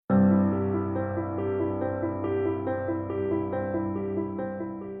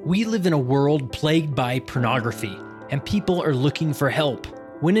We live in a world plagued by pornography, and people are looking for help.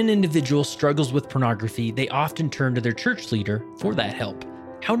 When an individual struggles with pornography, they often turn to their church leader for that help.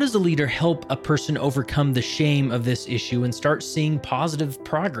 How does a leader help a person overcome the shame of this issue and start seeing positive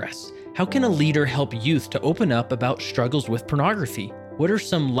progress? How can a leader help youth to open up about struggles with pornography? What are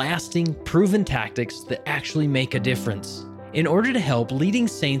some lasting, proven tactics that actually make a difference? In order to help, Leading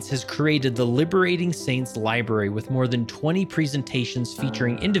Saints has created the Liberating Saints Library with more than 20 presentations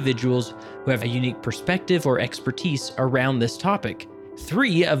featuring individuals who have a unique perspective or expertise around this topic.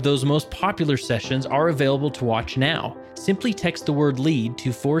 3 of those most popular sessions are available to watch now. Simply text the word LEAD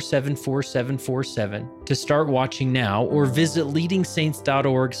to 474747 to start watching now, or visit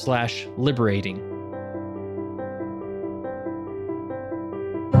leadingsaints.org/liberating.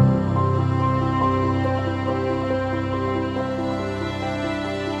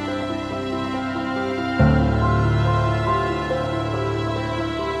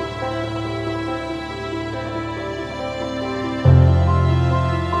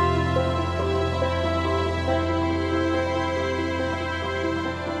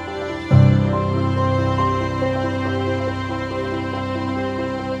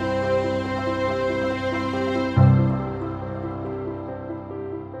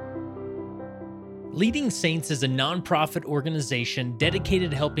 Leading Saints is a nonprofit organization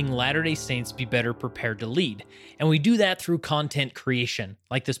dedicated to helping Latter-day Saints be better prepared to lead. And we do that through content creation,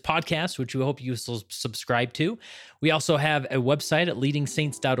 like this podcast, which we hope you will subscribe to. We also have a website at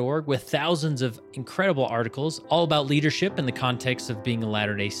leadingsaints.org with thousands of incredible articles all about leadership in the context of being a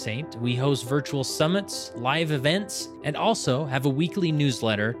Latter-day Saint. We host virtual summits, live events, and also have a weekly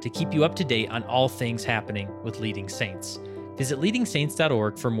newsletter to keep you up to date on all things happening with Leading Saints. Visit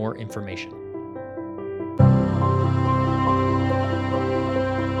leadingsaints.org for more information.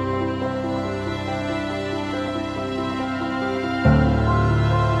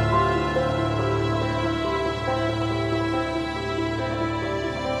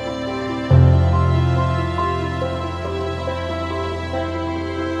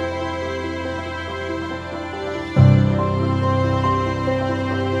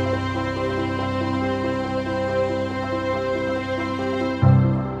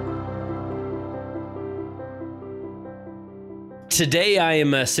 Today, I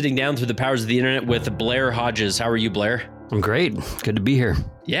am sitting down through the powers of the internet with Blair Hodges. How are you, Blair? I'm great. Good to be here.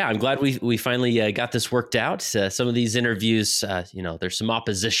 Yeah, I'm glad we finally got this worked out. Some of these interviews, there's some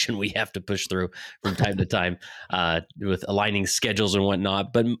opposition we have to push through from time to time with aligning schedules and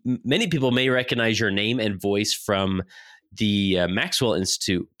whatnot. But many people may recognize your name and voice from the Maxwell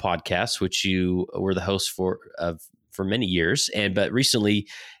Institute podcast, which you were the host for many years, but recently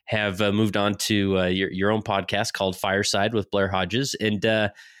have moved on to your own podcast called Fireside with Blair Hodges. And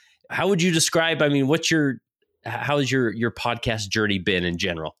how would you describe, how has your podcast journey been in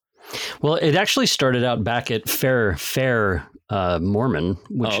general? Well, it actually started out back at Fair Mormon,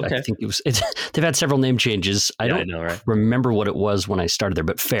 which I think they've had several name changes. I don't remember what it was when I started there,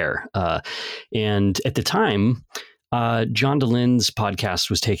 but Fair. And at the time, John DeLynne's podcast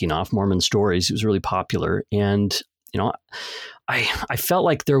was taking off, Mormon Stories. It was really popular. And I felt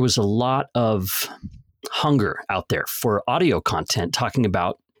like there was a lot of hunger out there for audio content talking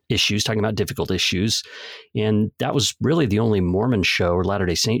about difficult issues. And that was really the only Mormon show or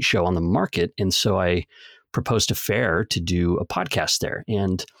Latter-day Saint show on the market. And so I proposed to Fair to do a podcast there.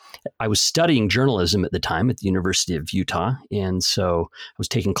 And I was studying journalism at the time at the University of Utah. And so I was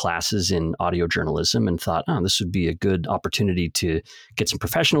taking classes in audio journalism and thought, this would be a good opportunity to get some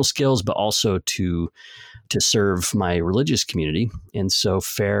professional skills, but also to serve my religious community. And so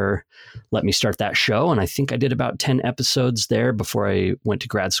Fair let me start that show. And I think I did about 10 episodes there before I went to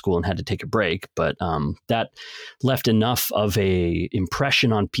grad school and had to take a break. But that left enough of a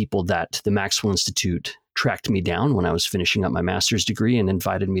impression on people that the Maxwell Institute tracked me down when I was finishing up my master's degree and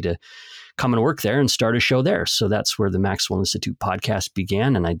invited me to come and work there and start a show there. So that's where the Maxwell Institute podcast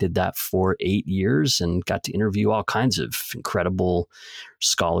began. And I did that for 8 years and got to interview all kinds of incredible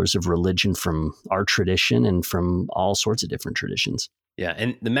scholars of religion from our tradition and from all sorts of different traditions. Yeah.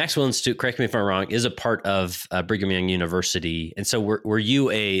 And the Maxwell Institute, correct me if I'm wrong, is a part of Brigham Young University. And so were you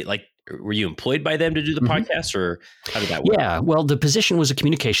employed by them to do the podcast, or how did that work? Yeah, well, the position was a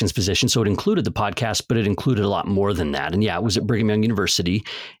communications position, so it included the podcast, but it included a lot more than that. And yeah, it was at Brigham Young University.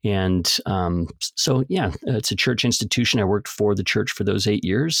 And so, yeah, it's a church institution. I worked for the church for those 8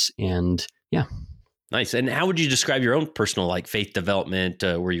 years. And yeah. Nice. And how would you describe your own personal faith development?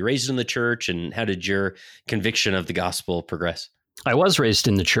 Were you raised in the church, and how did your conviction of the gospel progress? I was raised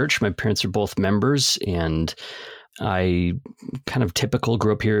in the church. My parents are both members, and I kind of typical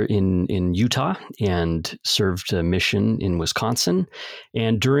grew up here in Utah and served a mission in Wisconsin.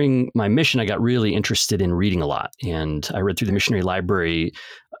 And during my mission, I got really interested in reading a lot. And I read through the missionary library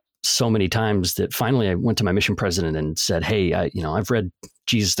so many times that finally I went to my mission president and said, "Hey, I've read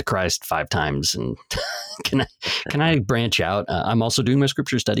Jesus the Christ 5 times, and can I branch out? I'm also doing my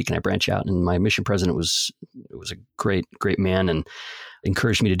scripture study. Can I branch out?" And my mission president was a great man and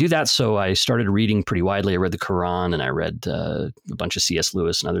encouraged me to do that. So I started reading pretty widely. I read the Quran, and I read a bunch of C.S.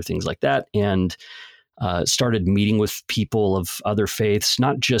 Lewis and other things like that, and started meeting with people of other faiths,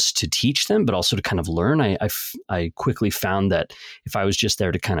 not just to teach them, but also to kind of learn. I quickly found that if I was just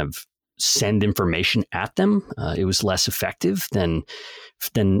there to kind of send information at them, it was less effective than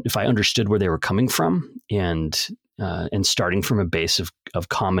if I understood where they were coming from and starting from a base of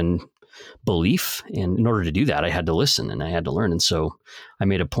common belief. And in order to do that, I had to listen and I had to learn. And so I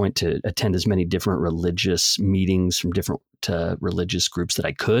made a point to attend as many different religious meetings from different religious groups that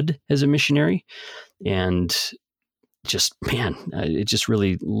I could as a missionary. And just, man, it just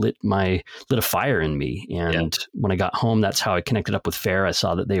really lit a fire in me. And when I got home, that's how I connected up with FAIR. I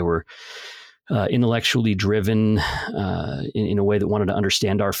saw that they were intellectually driven in a way that wanted to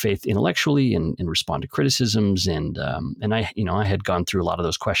understand our faith intellectually and respond to criticisms. And I had gone through a lot of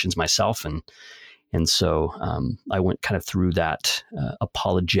those questions myself. And so I went kind of through that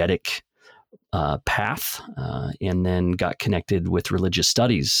apologetic path and then got connected with religious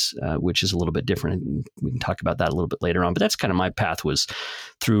studies, which is a little bit different. And we can talk about that a little bit later on. But that's kind of my path, was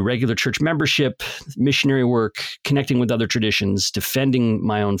through regular church membership, missionary work, connecting with other traditions, defending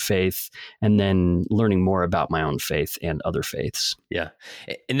my own faith, and then learning more about my own faith and other faiths. Yeah.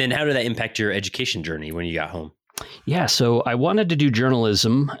 And then how did that impact your education journey when you got home? Yeah. So I wanted to do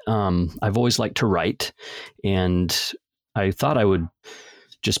journalism. I've always liked to write, and I thought I would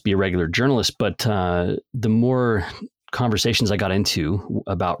just be a regular journalist. But the more conversations I got into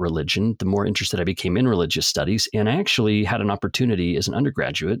about religion, the more interested I became in religious studies. And I actually had an opportunity as an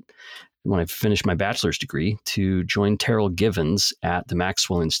undergraduate, when I finished my bachelor's degree, to join Terrell Givens at the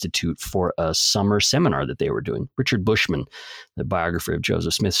Maxwell Institute for a summer seminar that they were doing. Richard Bushman, the biographer of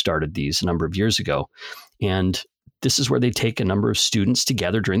Joseph Smith, started these a number of years ago. And this is where they take a number of students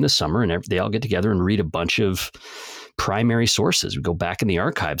together during the summer, and they all get together and read a bunch of primary sources. We go back in the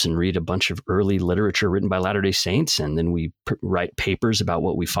archives and read a bunch of early literature written by Latter-day Saints, and then we write papers about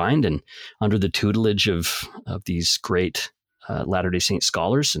what we find. And under the tutelage of these great Latter-day Saint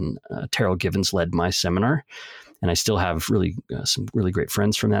scholars, and Terrell Givens led my seminar. And I still have some really great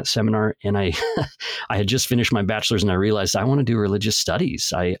friends from that seminar. And I had just finished my bachelor's, and I realized I want to do religious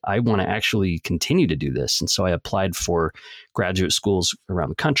studies. I want to actually continue to do this. And so I applied for graduate schools around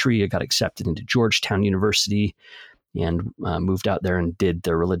the country. I got accepted into Georgetown University and moved out there and did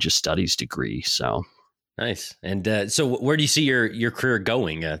the religious studies degree. So nice. And so where do you see your career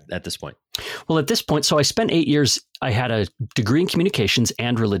going at this point? Well, at this point, so I spent 8 years. I had a degree in communications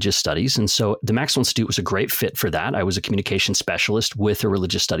and religious studies. And so the Maxwell Institute was a great fit for that. I was a communication specialist with a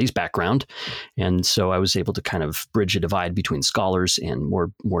religious studies background. And so I was able to kind of bridge a divide between scholars and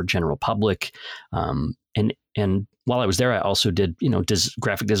more general public. And while I was there, I also did,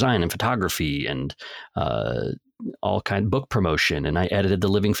 graphic design and photography and all kind of book promotion, and I edited the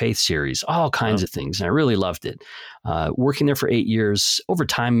Living Faith series, all kinds of things. And I really loved it. Working there for 8 years, over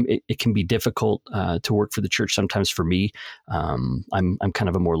time, it can be difficult to work for the church. Sometimes for me, I'm kind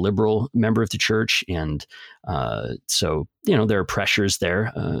of a more liberal member of the church. And so, there are pressures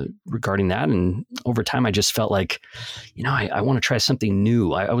there regarding that. And over time, I just felt like, I want to try something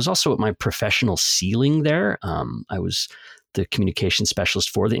new. I was also at my professional ceiling there. I was the communication specialist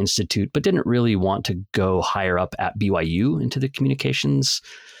for the Institute, but didn't really want to go higher up at BYU into the communications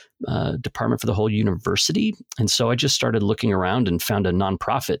department for the whole university. And so I just started looking around and found a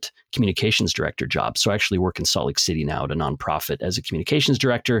nonprofit communications director job. So I actually work in Salt Lake City now at a nonprofit as a communications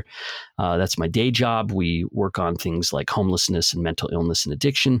director. That's my day job. We work on things like homelessness and mental illness and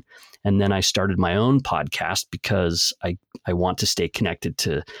addiction. And then I started my own podcast because I want to stay connected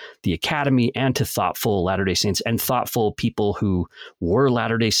to the Academy and to thoughtful Latter-day Saints and thoughtful people who were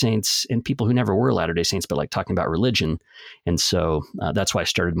Latter-day Saints and people who never were Latter-day Saints, but like talking about religion. And so that's why I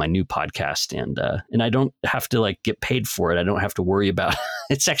started my new podcast. And I don't have to get paid for it. I don't have to worry about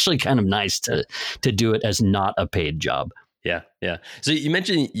it's actually kind of nice to do it as not a paid job. Yeah. Yeah. So you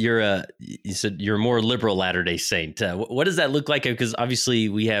mentioned you said you're a more liberal Latter-day Saint. What does that look like? Because obviously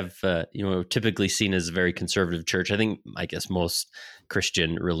we have, typically seen as a very conservative church. I guess most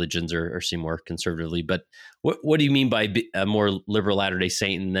Christian religions are seen more conservatively, but what do you mean by a more liberal Latter-day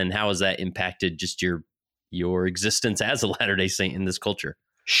Saint? And then how has that impacted just your existence as a Latter-day Saint in this culture?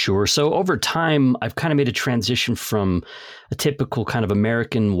 Sure. So over time, I've kind of made a transition from a typical kind of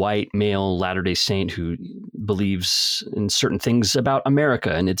American white male Latter-day Saint who believes in certain things about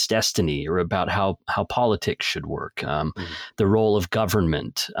America and its destiny, or about how politics should work, the role of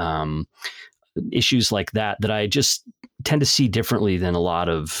government, issues like that I just tend to see differently than a lot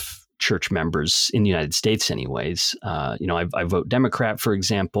of church members in the United States anyways. I vote Democrat, for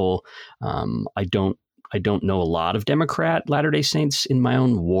example. I don't know a lot of Democrat Latter-day Saints in my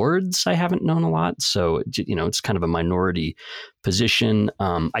own wards. I haven't known a lot. So, it's kind of a minority position.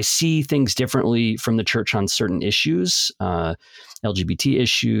 I see things differently from the church on certain issues, LGBT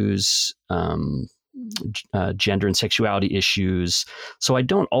issues, gender and sexuality issues. So I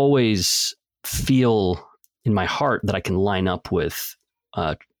don't always feel in my heart that I can line up with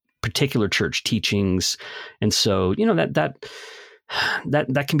particular church teachings. And so,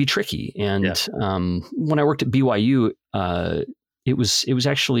 that can be tricky. And when I worked at BYU, it was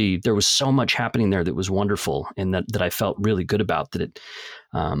actually, there was so much happening there that was wonderful, and that I felt really good about.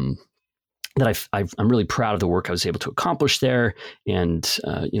 I'm really proud of the work I was able to accomplish there, and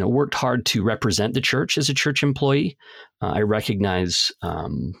worked hard to represent the church as a church employee. I recognize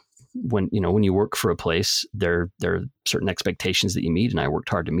when you work for a place, there are certain expectations that you meet, and I worked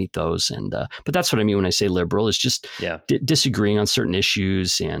hard to meet those. And but that's what I mean when I say liberal, is just disagreeing on certain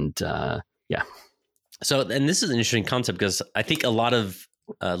issues. And So, and this is an interesting concept, because I think a lot of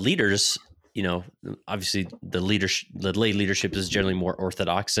leaders, obviously the lay leadership is generally more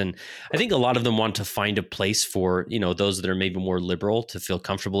orthodox, and I think a lot of them want to find a place for those that are maybe more liberal to feel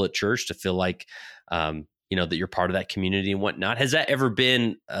comfortable at church, to feel like that you're part of that community and whatnot. Has that ever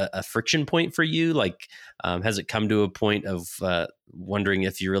been a friction point for you? Like, has it come to a point of wondering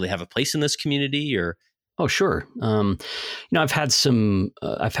if you really have a place in this community? Or Oh, sure. I've had some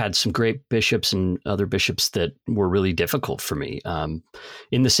great bishops and other bishops that were really difficult for me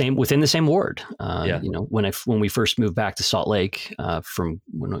within the same ward. When we first moved back to Salt Lake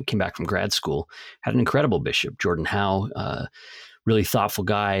when I came back from grad school, had an incredible bishop, Jordan Howe, really thoughtful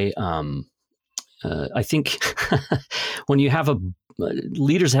guy. I think when you have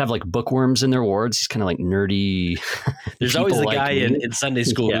leaders that have like bookworms in their wards, he's kind of like nerdy. There's always the guy in Sunday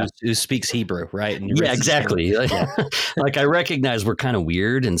school who speaks Hebrew, right? And exactly. Like I recognize we're kind of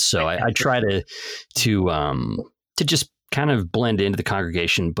weird, and so I try to just kind of blend into the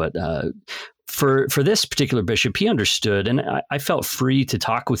congregation. But for this particular bishop, he understood, and I felt free to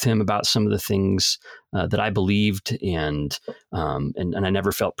talk with him about some of the things that I believed, and I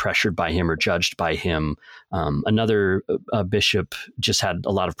never felt pressured by him or judged by him. Another bishop just had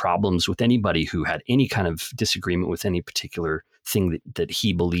a lot of problems with anybody who had any kind of disagreement with any particular thing that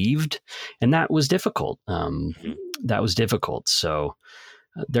he believed, and that was difficult. So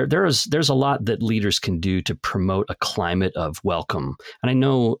there's a lot that leaders can do to promote a climate of welcome, and I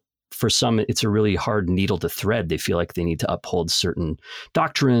know for some, it's a really hard needle to thread. They feel like they need to uphold certain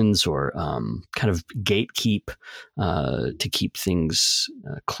doctrines or kind of gatekeep to keep things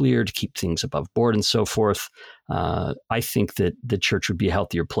clear, to keep things above board, and so forth. I think that the church would be a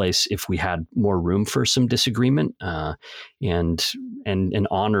healthier place if we had more room for some disagreement and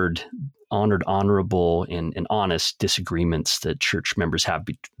honored, honorable, and honest disagreements that church members have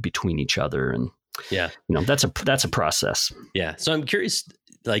between each other. And that's a process. Yeah. So I'm curious,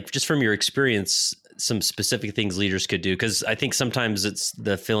 like, just from your experience, some specific things leaders could do, because I think sometimes it's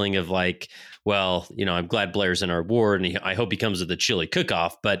the feeling of like, well, I'm glad Blair's in our ward, and I hope he comes to the chili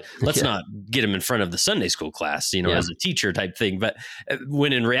cook-off, but let's not get him in front of the Sunday school class, as a teacher type thing. But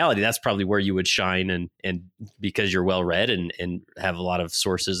when in reality, that's probably where you would shine, and because you're well read and have a lot of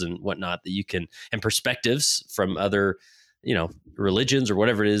sources and whatnot that you can, and perspectives from other, religions or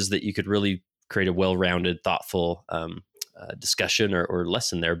whatever it is, that you could really create a well-rounded, thoughtful discussion or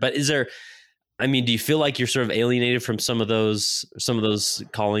lesson there. But do you feel like you're sort of alienated from some of those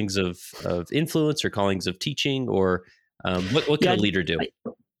callings of influence or callings of teaching, or what can a leader do?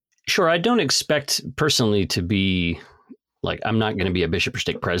 Sure. I don't expect personally to be like, I'm not going to be a bishop or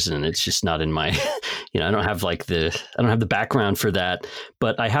stake president. It's just not in my, I don't have the background for that,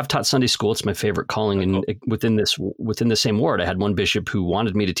 but I have taught Sunday school. It's my favorite calling. And within the same ward, I had one bishop who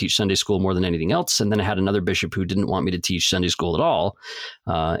wanted me to teach Sunday school more than anything else. And then I had another bishop who didn't want me to teach Sunday school at all.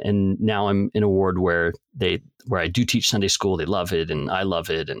 And now I'm in a ward where I do teach Sunday school. They love it, and I love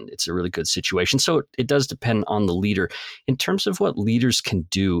it, and it's a really good situation. So it does depend on the leader. In terms of what leaders can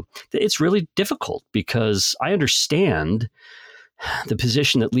do, it's really difficult, because I understand the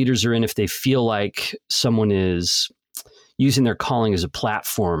position that leaders are in if they feel like someone is using their calling as a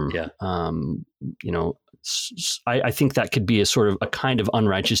platform, I think that could be a sort of a kind of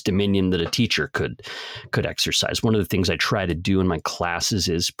unrighteous dominion that a teacher could exercise. One of the things I try to do in my classes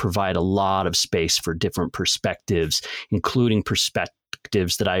is provide a lot of space for different perspectives, including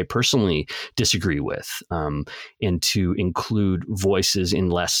perspectives that I personally disagree with, and to include voices in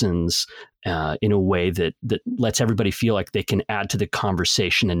lessons in a way that lets everybody feel like they can add to the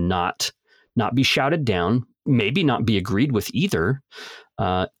conversation and not be shouted down, maybe not be agreed with either.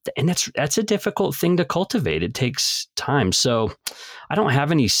 And that's a difficult thing to cultivate. It takes time. So I don't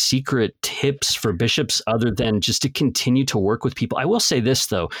have any secret tips for bishops other than just to continue to work with people. I will say this,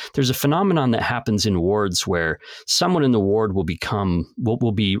 though. There's a phenomenon that happens in wards where someone in the ward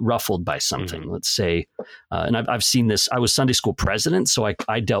will be ruffled by something. Mm-hmm. Let's say, and I've seen this. I was Sunday school president, so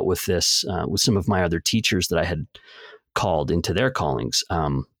I dealt with this with some of my other teachers that I had called into their callings.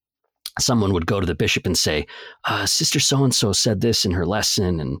 Someone would go to the bishop and say, Sister so-and-so said this in her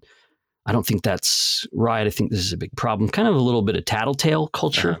lesson, and I don't think that's right. I think this is a big problem. Kind of a little bit of tattletale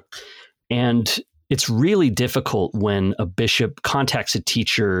culture. Uh-huh. And it's really difficult when a bishop contacts a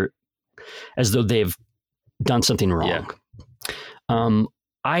teacher as though they've done something wrong. Yeah.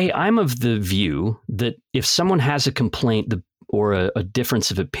 I'm of the view that if someone has a complaint, or a difference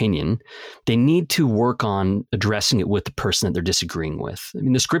of opinion, they need to work on addressing it with the person that they're disagreeing with. I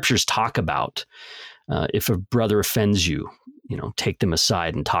mean, the scriptures talk about if a brother offends you, take them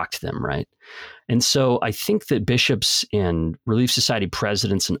aside and talk to them, right? And so I think that bishops and Relief Society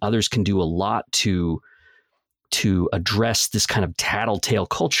presidents and others can do a lot to address this kind of tattletale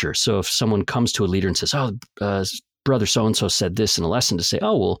culture. So if someone comes to a leader and says, brother so-and-so said this in a lesson, to say,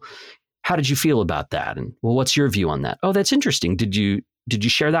 oh, well, how did you feel about that? And well, what's your view on that? Oh, that's interesting. Did you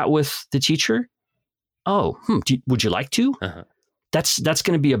share that with the teacher? Oh, would you like to? Uh-huh. That's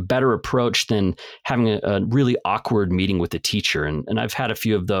going to be a better approach than having a really awkward meeting with the teacher. And I've had a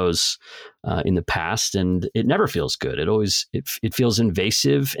few of those in the past, and it never feels good. It feels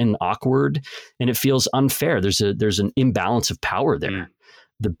invasive and awkward, and it feels unfair. There's an imbalance of power there. Mm.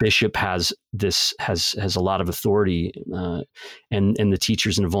 The bishop has a lot of authority, and the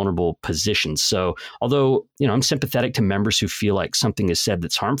teacher's in a vulnerable position. So although, I'm sympathetic to members who feel like something is said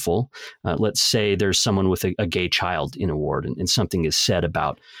that's harmful, let's say there's someone with a gay child in a ward, and something is said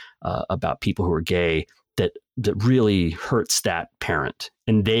about people who are gay that really hurts that parent.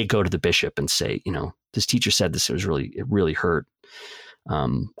 And they go to the bishop and say, this teacher said this, it really hurt.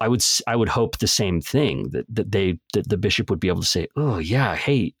 I would hope the same thing, that the bishop would be able to say, oh yeah,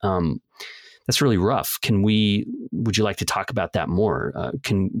 hey, that's really rough. Would you like to talk about that more?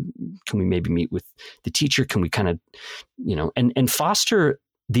 Can we maybe meet with the teacher? Can we kind of, and foster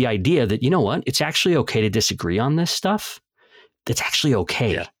the idea that, it's actually okay to disagree on this stuff. That's actually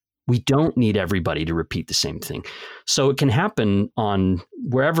okay. Yeah. We don't need everybody to repeat the same thing. So it can happen on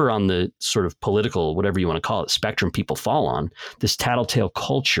wherever on the sort of political, whatever you want to call it, spectrum people fall on. This tattletale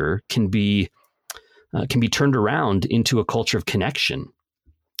culture can be turned around into a culture of connection.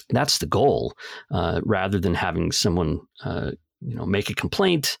 That's the goal, rather than having someone make a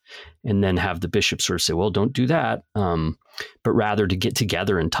complaint and then have the bishop sort of say, well, don't do that. But rather to get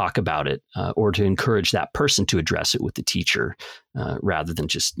together and talk about it, or to encourage that person to address it with the teacher, rather than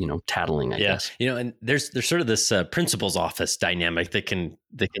just, tattling, I guess. And there's sort of this principal's office dynamic that can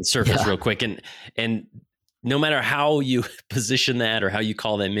surface real quick. And no matter how you position that or how you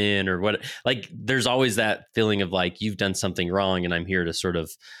call them in or what, like, there's always that feeling of like, you've done something wrong and I'm here to sort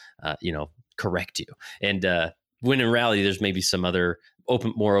of, correct you. And when in reality, there's maybe some other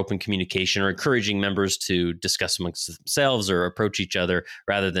more open communication or encouraging members to discuss amongst themselves or approach each other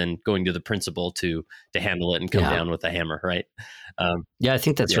rather than going to the principal to handle it and come down with a hammer, right? I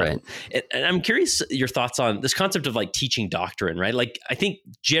think that's right. And I'm curious your thoughts on this concept of like teaching doctrine, right? Like, I think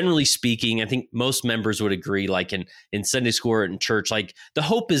generally speaking, I think most members would agree, like in Sunday school or in church, like the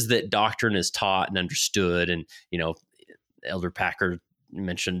hope is that doctrine is taught and understood. And, Elder Packer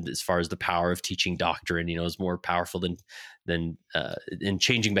mentioned as far as the power of teaching doctrine, is more powerful than in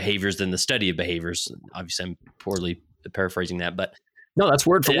changing behaviors than the study of behaviors. Obviously, I'm poorly paraphrasing that, but no, that's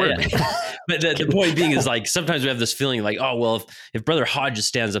word for word. But the point being is, like, sometimes we have this feeling like, oh, well, if Brother Hodges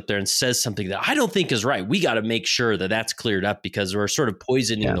stands up there and says something that I don't think is right, we got to make sure that that's cleared up because we're sort of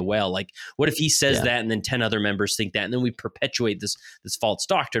poisoning the well. Like, what if he says that and then 10 other members think that, and then we perpetuate this false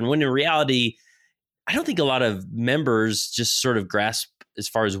doctrine, when in reality, I don't think a lot of members just sort of grasp as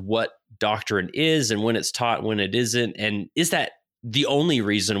far as what doctrine is and when it's taught, when it isn't. And is that the only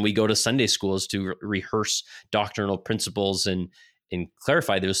reason we go to Sunday school is to rehearse doctrinal principles and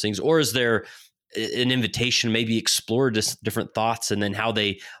clarify those things? Or is there an invitation, maybe explore just different thoughts and then how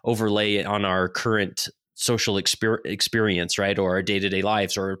they overlay on our current social experience, right? Or our day-to-day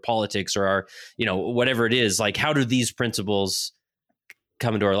lives or politics or our, whatever it is. Like, how do these principles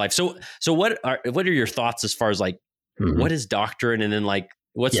come into our life? So what are your thoughts as far as like, what is doctrine? And then like,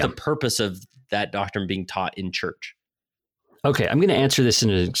 what's the purpose of that doctrine being taught in church? Okay, I'm going to answer this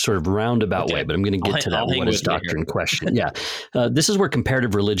in a sort of roundabout way, but I'm going to get to that what is doctrine question. Yeah, this is where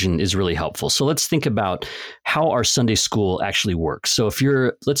comparative religion is really helpful. So let's think about how our Sunday school actually works. So if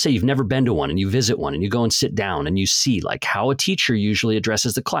let's say you've never been to one and you visit one and you go and sit down and you see like how a teacher usually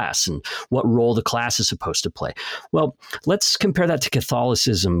addresses the class and what role the class is supposed to play. Well, let's compare that to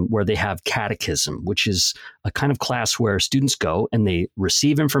Catholicism, where they have catechism, which is a kind of class where students go and they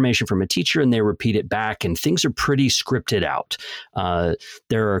receive information from a teacher and they repeat it back, and things are pretty scripted out.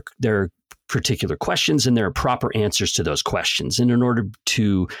 There are particular questions and there are proper answers to those questions. And in order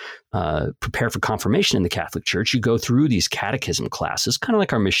to prepare for confirmation in the Catholic Church, you go through these catechism classes, kind of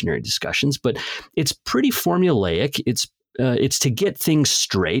like our missionary discussions, but it's pretty formulaic. It's to get things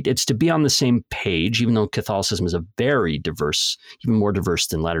straight. It's to be on the same page, even though Catholicism is a very diverse, even more diverse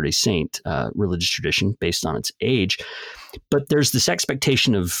than Latter-day Saint religious tradition based on its age. But there's this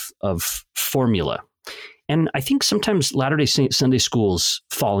expectation of formula. And I think sometimes Latter-day Saint Sunday schools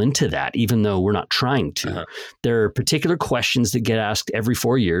fall into that, even though we're not trying to. Uh-huh. There are particular questions that get asked every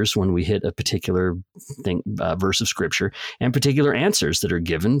 4 years when we hit a particular verse of Scripture, and particular answers that are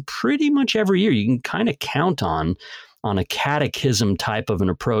given pretty much every year. You can kind of count on a catechism type of an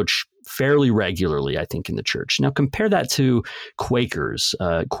approach fairly regularly, I think, in the church. Now, compare that to Quakers.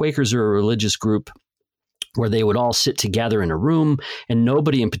 Quakers are a religious group where they would all sit together in a room and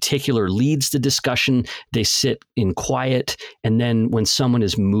nobody in particular leads the discussion. They sit in quiet. And then when someone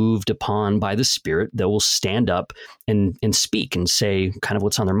is moved upon by the Spirit, they will stand up and speak and say kind of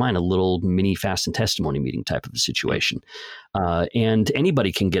what's on their mind, a little mini fast and testimony meeting type of a situation. And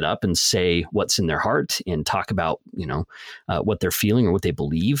anybody can get up and say what's in their heart and talk about, what they're feeling or what they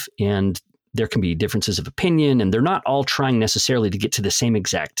believe. And there can be differences of opinion, and they're not all trying necessarily to get to the same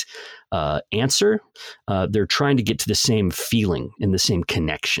exact answer. They're trying to get to the same feeling and the same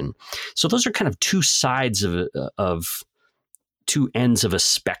connection. So those are kind of two sides of two ends of a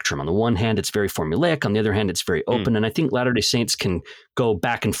spectrum. On the one hand, it's very formulaic. On the other hand, it's very open. And I think Latter-day Saints can go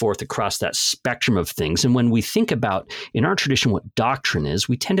back and forth across that spectrum of things. And when we think about, in our tradition, what doctrine is,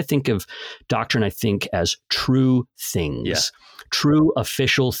 we tend to think of doctrine, I think, as true things. Yeah. True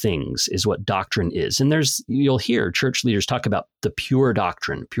official things is what doctrine is. And you'll hear church leaders talk about the pure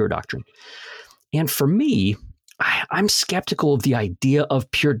doctrine. And for me, I'm skeptical of the idea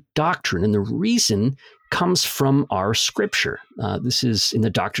of pure doctrine. And the reason comes from our Scripture. This is in the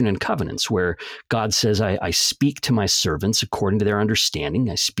Doctrine and Covenants, where God says, I speak to my servants according to their understanding.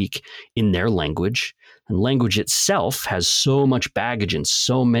 I speak in their language. And language itself has so much baggage and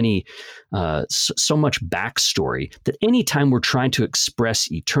so much backstory that anytime we're trying to express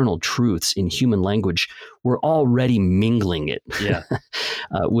eternal truths in human language, we're already mingling it. Yeah.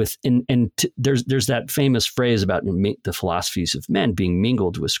 There's that famous phrase about the philosophies of men being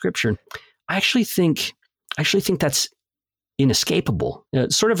mingled with Scripture. I actually think that's inescapable.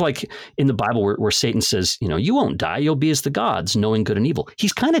 Sort of like in the Bible where Satan says, you won't die, you'll be as the gods, knowing good and evil.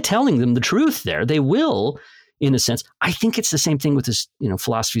 He's kind of telling them the truth there. They will, in a sense. I think it's the same thing with this,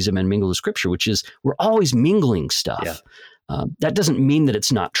 philosophies of men mingled with Scripture, which is we're always mingling stuff. Yeah. That doesn't mean that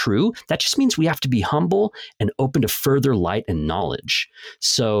it's not true. That just means we have to be humble and open to further light and knowledge.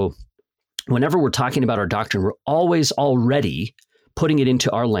 So whenever we're talking about our doctrine, we're always already putting it into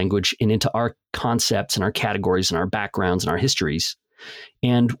our language and into our concepts and our categories and our backgrounds and our histories.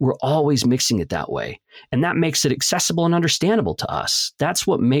 And we're always mixing it that way. And that makes it accessible and understandable to us. That's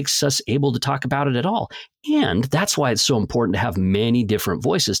what makes us able to talk about it at all. And that's why it's so important to have many different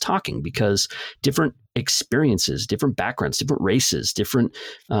voices talking, because different experiences, different backgrounds, different races, different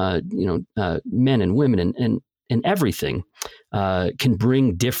men and women and everything can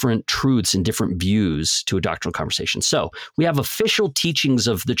bring different truths and different views to a doctrinal conversation. So we have official teachings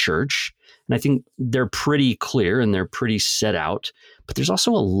of the church, and I think they're pretty clear and they're pretty set out, but there's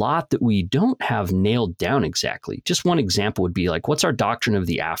also a lot that we don't have nailed down exactly. Just one example would be like, what's our doctrine of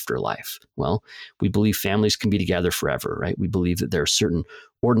the afterlife? Well, we believe families can be together forever, right? We believe that there are certain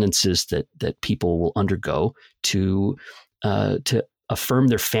ordinances that people will undergo to affirm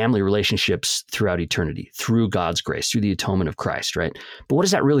their family relationships throughout eternity, through God's grace, through the atonement of Christ, right? But what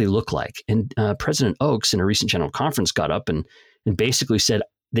does that really look like? And President Oaks in a recent General Conference got up and basically said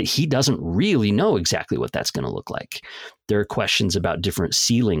that he doesn't really know exactly what that's going to look like. There are questions about different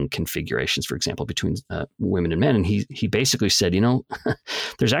sealing configurations, for example, between women and men. And he basically said,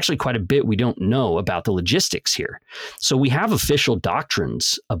 there's actually quite a bit we don't know about the logistics here. So we have official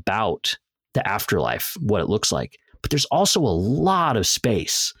doctrines about the afterlife, what it looks like. But there's also a lot of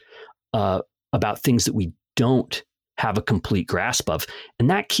space about things that we don't have a complete grasp of. And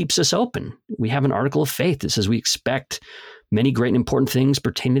that keeps us open. We have an article of faith that says we expect many great and important things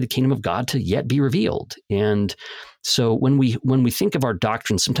pertaining to the kingdom of God to yet be revealed. And so when we think of our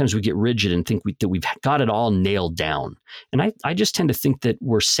doctrine, sometimes we get rigid and think that we've got it all nailed down. And I just tend to think that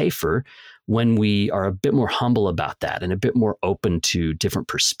we're safer when we are a bit more humble about that and a bit more open to different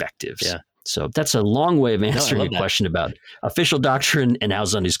perspectives. Yeah. So that's a long way of answering a question about official doctrine and how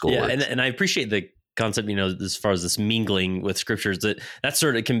Sunday school works. And I appreciate the concept, as far as this mingling with scriptures, that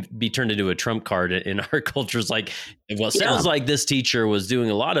sort of can be turned into a trump card in our cultures. Like, well, it sounds like this teacher was doing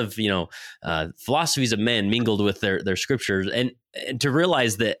a lot of, philosophies of men mingled with their scriptures. And to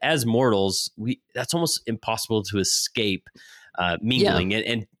realize that as mortals, that's almost impossible to escape mingling.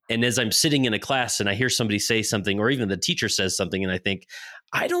 And as I'm sitting in a class and I hear somebody say something, or even the teacher says something, and I think,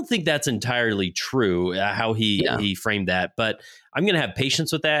 I don't think that's entirely true how he framed that, but I'm going to have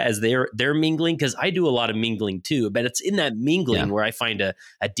patience with that as they're mingling, because I do a lot of mingling too. But it's in that mingling where I find a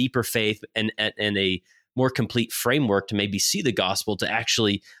deeper faith and a more complete framework to maybe see the gospel, to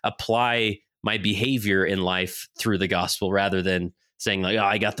actually apply my behavior in life through the gospel, rather than saying like, oh,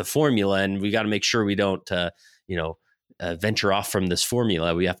 I got the formula and we got to make sure we don't venture off from this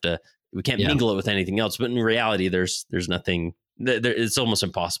formula. We can't mingle it with anything else. But in reality, there's nothing. It's almost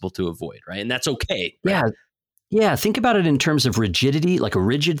impossible to avoid, right? And that's okay. Right? Yeah. Think about it in terms of rigidity, like a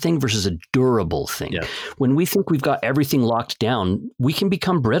rigid thing versus a durable thing. Yeah. When we think we've got everything locked down, we can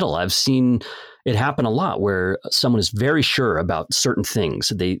become brittle. I've seen it happen a lot where someone is very sure about certain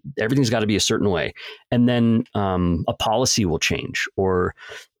things. Everything's got to be a certain way. And then a policy will change, or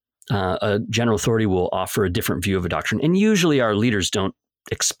a general authority will offer a different view of a doctrine. And usually our leaders don't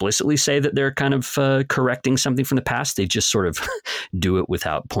explicitly say that they're kind of correcting something from the past. They just sort of do it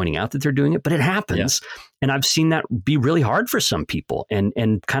without pointing out that they're doing it, but it happens. Yeah. And I've seen that be really hard for some people and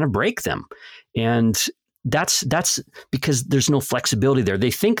kind of break them. And that's because there's no flexibility there.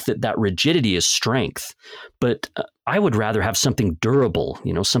 They think that rigidity is strength, but I would rather have something durable,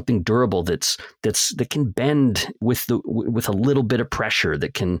 something durable that can bend with a little bit of pressure,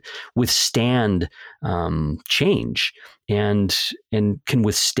 that can withstand change and can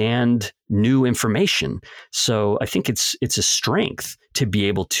withstand new information. So I think it's a strength to be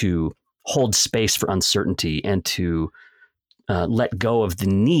able to hold space for uncertainty and to let go of the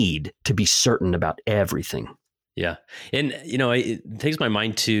need to be certain about everything. Yeah. And, it takes my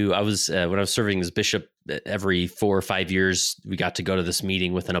mind to, I was, when I was serving as bishop, every 4 or 5 years, we got to go to this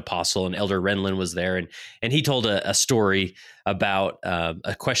meeting with an apostle, and Elder Renlund was there. And he told a story about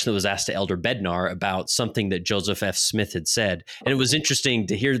a question that was asked to Elder Bednar about something that Joseph F. Smith had said. And it was interesting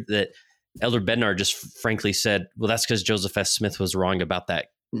to hear that Elder Bednar just frankly said, well, that's because Joseph F. Smith was wrong about that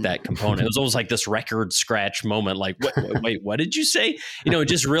component. It was almost like this record scratch moment, like, wait, what did you say?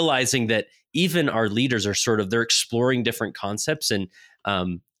 Just realizing that even our leaders are they're exploring different concepts,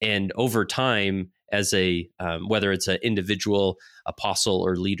 and over time, as whether it's an individual apostle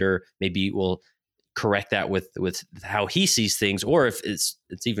or leader, maybe we'll correct that with how he sees things, or if it's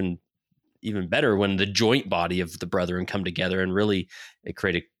even better when the joint body of the brethren come together and really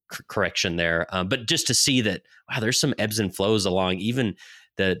create a correction there. But just to see that, wow, there's some ebbs and flows along even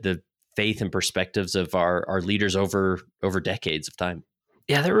the faith and perspectives of our leaders over decades of time.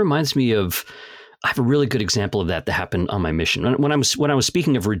 Yeah, that reminds me of, I have a really good example of that happened on my mission. When I was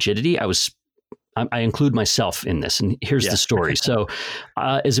speaking of rigidity, I include myself in this, and here's the story. So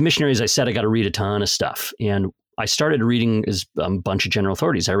as a missionary, as I said, I got to read a ton of stuff, and I started reading a bunch of general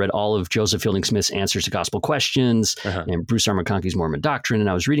authorities. I read all of Joseph Fielding Smith's Answers to Gospel Questions and Bruce R. McConkie's Mormon Doctrine, and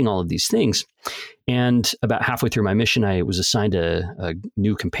I was reading all of these things. And about halfway through my mission, I was assigned a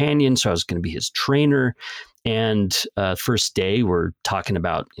new companion, so I was going to be his trainer. And first day, we're talking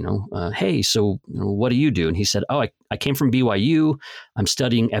about, hey, so what do you do? And he said, oh, I came from BYU. I'm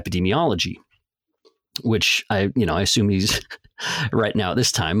studying epidemiology, which I assume he's right now at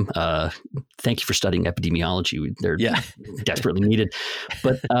this time. Thank you for studying epidemiology. They're desperately needed.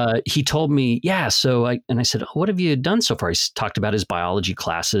 But he told me, so I said, what have you done so far? He talked about his biology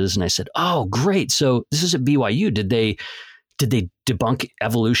classes. And I said, oh, great. So this is at BYU. Did they debunk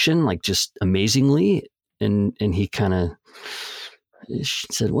evolution like just amazingly? And he kind of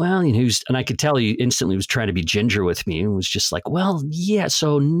said, well, and I could tell he instantly was trying to be ginger with me and was just like, well, yeah,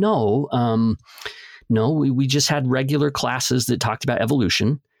 so no, we just had regular classes that talked about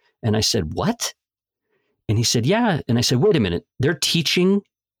evolution. And I said, what? And he said, yeah. And I said, wait a minute, they're teaching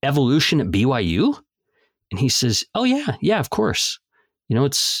evolution at BYU? And he says, oh, yeah, of course.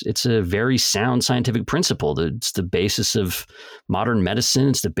 it's a very sound scientific principle. It's the basis of modern medicine.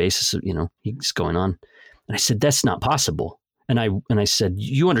 It's the basis of, he's going on. And I said, that's not possible. And I said,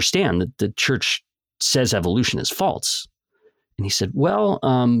 you understand that the church says evolution is false. And he said, well,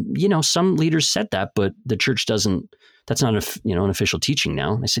 some leaders said that, but the church doesn't. That's not an official teaching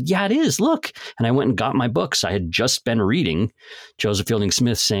now. And I said, yeah, it is. Look. And I went and got my books. I had just been reading Joseph Fielding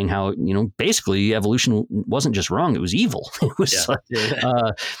Smith saying how, basically evolution wasn't just wrong. It was evil. It was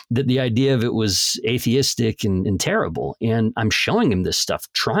the idea of it was atheistic and terrible. And I'm showing him this stuff,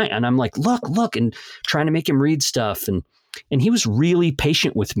 and I'm like, look, and trying to make him read stuff. And he was really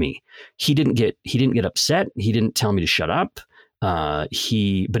patient with me. He didn't get upset. He didn't tell me to shut up. But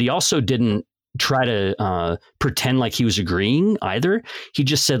he also didn't try to pretend like he was agreeing either. He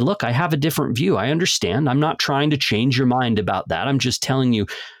just said, look, I have a different view. I understand. I'm not trying to change your mind about that. I'm just telling you,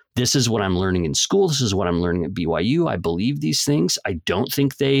 this is what I'm learning in school. This is what I'm learning at BYU. I believe these things. I don't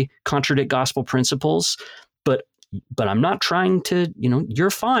think they contradict gospel principles, but I'm not trying to, you're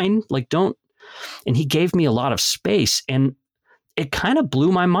fine. Like, don't. And he gave me a lot of space, and it kind of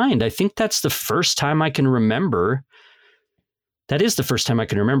blew my mind. I think that's the first time I can remember. That is the first time I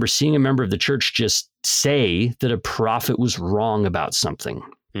can remember seeing a member of the church just say that a prophet was wrong about something,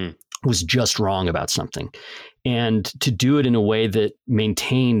 was just wrong about something. And to do it in a way that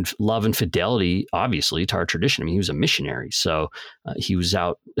maintained love and fidelity, obviously, to our tradition. I mean, he was a missionary, so he was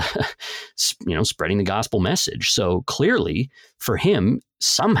out, spreading the gospel message. So clearly, for him,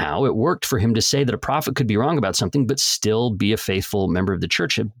 somehow it worked for him to say that a prophet could be wrong about something, but still be a faithful member of the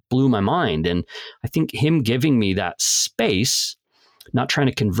church. It blew my mind. And I think him giving me that space, not trying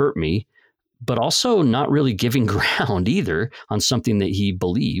to convert me, but also not really giving ground either on something that he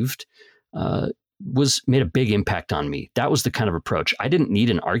believed, made a big impact on me. That was the kind of approach. I didn't need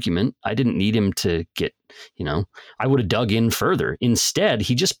an argument. I didn't need him to get, I would have dug in further. Instead,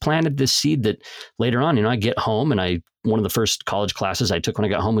 he just planted this seed that later on, I get home and one of the first college classes I took when I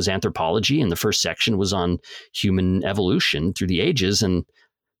got home was anthropology. And the first section was on human evolution through the ages. And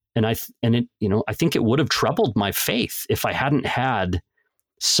I think it would have troubled my faith if I hadn't had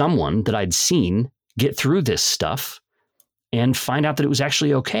someone that I'd seen get through this stuff and find out that it was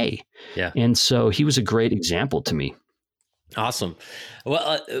actually okay. Yeah. And so he was a great example to me. Awesome.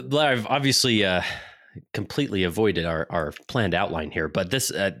 Well, Blair, I've obviously completely avoided our planned outline here, but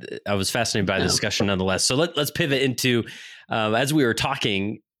this I was fascinated by the discussion nonetheless. So let's pivot into as we were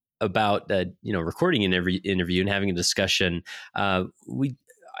talking about recording an interview and having a discussion.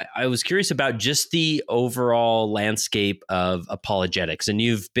 I was curious about just the overall landscape of apologetics, and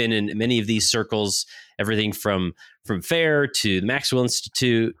you've been in many of these circles, everything from FAIR to the Maxwell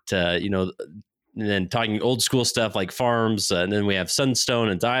Institute to and then talking old school stuff like Farms, and then we have Sunstone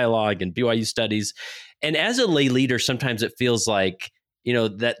and Dialogue and BYU Studies. And as a lay leader, sometimes it feels like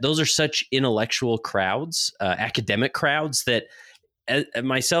that those are such intellectual crowds, academic crowds that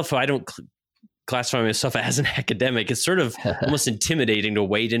myself, I don't classify myself as an academic. It's sort of almost intimidating to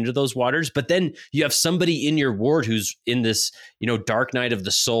wade into those waters. But then you have somebody in your ward who's in this, dark night of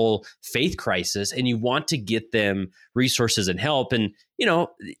the soul faith crisis, and you want to get them resources and help. And,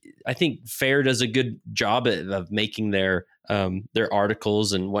 I think FAIR does a good job of making their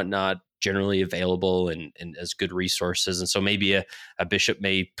articles and whatnot generally available and as good resources. And so maybe a bishop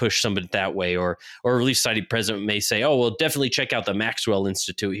may push somebody that way, or a Relief Society president may say, oh, well, definitely check out the Maxwell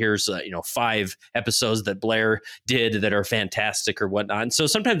Institute. Here's, 5 episodes that Blair did that are fantastic or whatnot. And so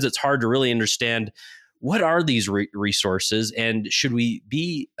sometimes it's hard to really understand what are these resources, and should we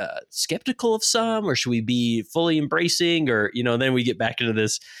be skeptical of some, or should we be fully embracing, or, then we get back into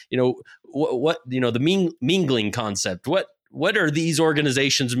this, the mingling concept. What are these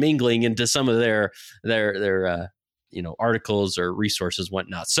organizations mingling into some of their articles or resources,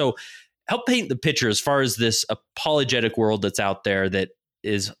 whatnot? So help paint the picture as far as this apologetic world that's out there that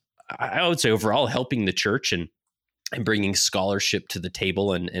is, I would say, overall helping the church and bringing scholarship to the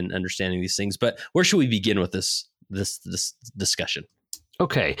table and understanding these things. But where should we begin with this discussion?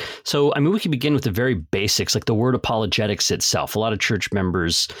 Okay. So, we could begin with the very basics, like the word apologetics itself. A lot of church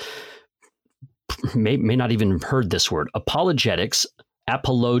members may not even have heard this word. Apologetics,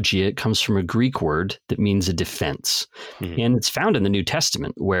 apologia, comes from a Greek word that means a defense. Mm-hmm. And it's found in the New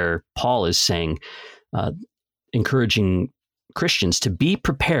Testament, where Paul is saying, encouraging Christians to be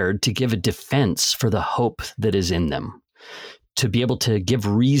prepared to give a defense for the hope that is in them, to be able to give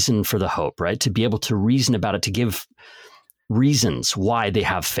reason for the hope, right? To be able to reason about it, to give reasons why they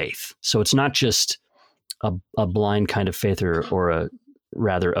have faith. So it's not just a blind kind of faith, or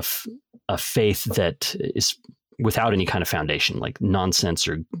rather a faith that is without any kind of foundation, like nonsense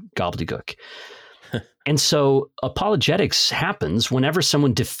or gobbledygook. And so apologetics happens whenever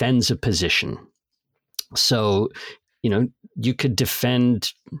someone defends a position. So, you could defending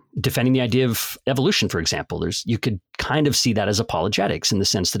the idea of evolution, for example. You could kind of see that as apologetics in the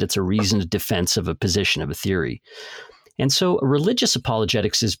sense that it's a reasoned defense of a position, of a theory. And so religious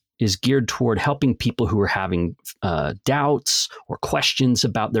apologetics is geared toward helping people who are having doubts or questions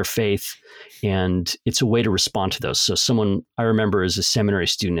about their faith. And it's a way to respond to those. So someone I remember as a seminary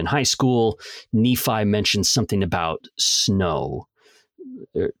student in high school, Nephi mentioned something about snow.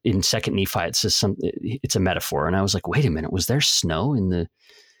 In Second Nephi, it says it's a metaphor. And I was like, wait a minute, was there snow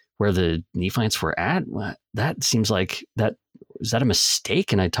where the Nephites were at? That seems like is that a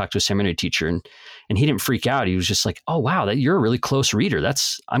mistake? And I talked to a seminary teacher and he didn't freak out. He was just like, oh, wow, you're a really close reader.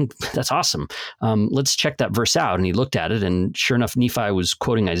 That's awesome. Let's check that verse out. And he looked at it, and sure enough, Nephi was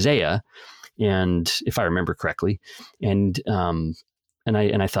quoting Isaiah, and if I remember correctly, and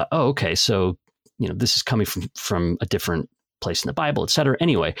I thought, oh, okay, so this is coming from a different place in the Bible, et cetera.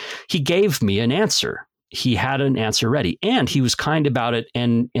 Anyway, he gave me an answer. He had an answer ready, and he was kind about it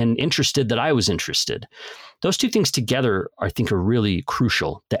and interested that I was interested. Those two things together, I think, are really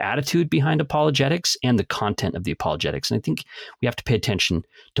crucial: the attitude behind apologetics and the content of the apologetics. And I think we have to pay attention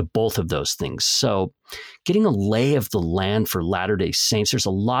to both of those things. So getting a lay of the land for Latter-day Saints, there's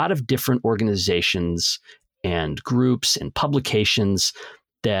a lot of different organizations and groups and publications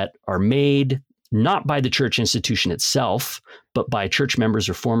that are made not by the church institution itself, but by church members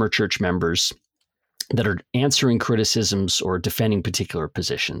or former church members that are answering criticisms or defending particular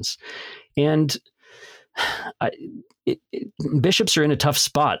positions. And bishops are in a tough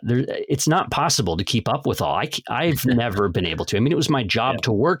spot. It's not possible to keep up with all. I've never been able to. I mean, it was my job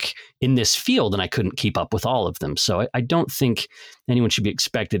to work in this field, and I couldn't keep up with all of them. So I don't think anyone should be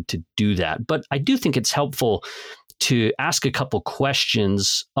expected to do that. But I do think it's helpful to ask a couple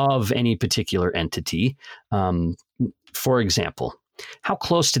questions of any particular entity. For example, how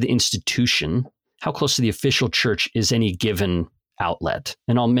close to the institution, how close to the official church is any given outlet?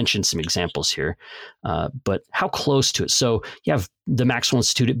 And I'll mention some examples here, but how close to it? So you have the Maxwell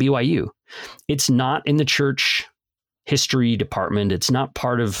Institute at BYU. It's not in the church history department. It's not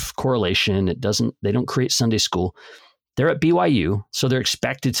part of Correlation. They don't create Sunday school. They're at BYU, so they're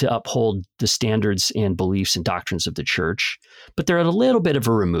expected to uphold the standards and beliefs and doctrines of the church, but they're at a little bit of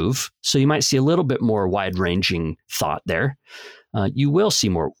a remove. So you might see a little bit more wide-ranging thought there. You will see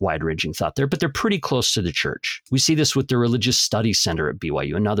more wide-ranging thought there, but they're pretty close to the church. We see this with the Religious Studies Center at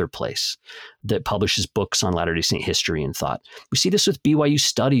BYU, another place that publishes books on Latter-day Saint history and thought. We see this with BYU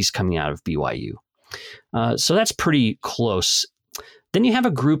Studies coming out of BYU. So that's pretty close. Then you have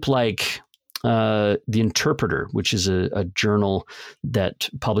a group like The Interpreter, which is a journal that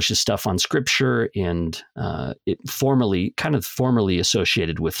publishes stuff on scripture, and it formerly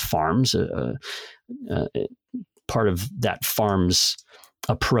associated with FARMS, part of that FARMS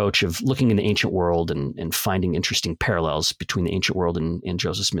approach of looking in the ancient world and finding interesting parallels between the ancient world and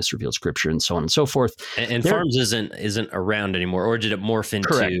Joseph Smith's revealed scripture, and so on and so forth. And FARMS isn't around anymore, or did it morph into?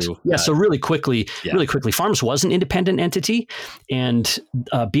 Correct. Yeah. So really quickly, FARMS was an independent entity, and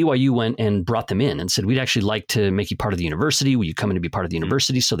BYU went and brought them in and said, we'd actually like to make you part of the university. Will you come in and be part of the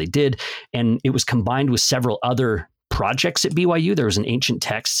university? So they did. And it was combined with several other projects at BYU. There was an ancient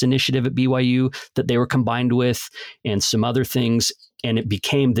texts initiative at BYU that they were combined with, and some other things. And it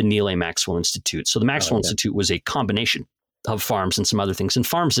became the Neal A. Maxwell Institute. So the Maxwell Institute was a combination of FARMS and some other things. And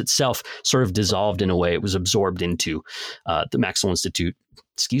FARMS itself sort of dissolved in a way. It was absorbed into the Maxwell Institute.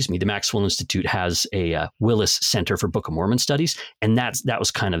 The Maxwell Institute has a Willis Center for Book of Mormon Studies. And that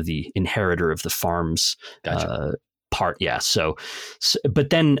was kind of the inheritor of the FARMS part. Yeah. So but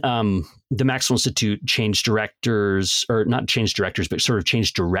then the Maxwell Institute changed directors, or not changed directors, but sort of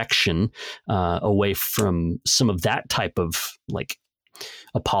changed direction away from some of that type of like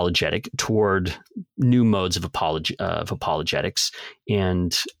apologetic toward new modes of apologetics.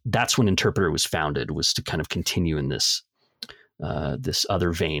 And that's when Interpreter was founded, was to kind of continue in this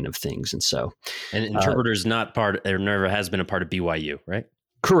other vein of things. And so, and Interpreter is not part, or never has been a part of BYU, right?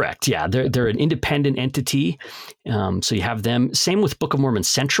 Correct. Yeah. They're an independent entity. So you have them. Same with Book of Mormon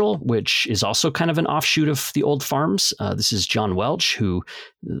Central, which is also kind of an offshoot of the old FARMS. This is John Welch, the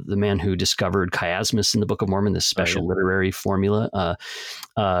man who discovered chiasmus in the Book of Mormon, this special literary formula,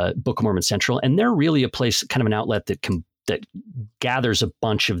 Book of Mormon Central. And they're really a place, kind of an outlet that gathers a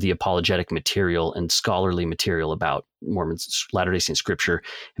bunch of the apologetic material and scholarly material about Mormon's Latter-day Saint scripture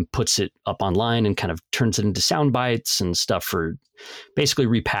and puts it up online and kind of turns it into sound bites and stuff for basically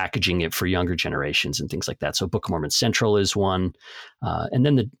repackaging it for younger generations and things like that. So Book of Mormon Central is one. And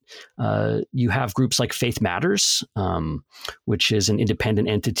then you have groups like Faith Matters, which is an independent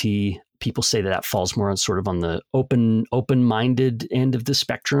entity people say that falls more on sort of on the open-minded end of the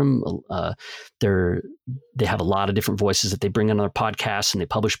spectrum. They have a lot of different voices that they bring on their podcasts, and they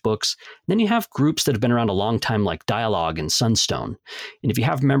publish books. And then you have groups that have been around a long time, like Dialogue and Sunstone. And if you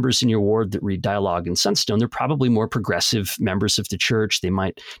have members in your ward that read Dialogue and Sunstone, they're probably more progressive members of the church. They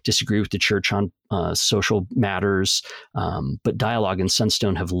might disagree with the church on social matters, but Dialogue and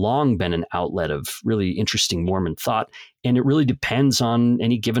Sunstone have long been an outlet of really interesting Mormon thought. And it really depends on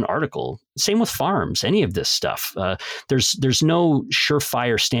any given article. Same with Farms, any of this stuff. There's no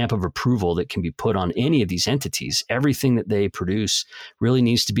surefire stamp of approval that can be put on any of these entities. Everything that they produce really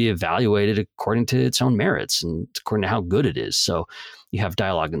needs to be evaluated according to its own merits and according to how good it is. So you have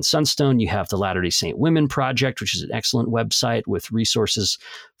Dialogue and Sunstone. You have the Latter-day Saint Women Project, which is an excellent website with resources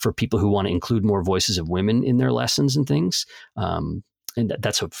for people who want to include more voices of women in their lessons and things. And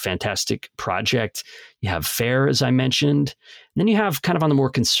that's a fantastic project. You have FAIR, as I mentioned. And then you have kind of on the more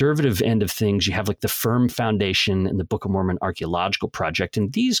conservative end of things, you have like the Firm Foundation and the Book of Mormon Archaeological Project.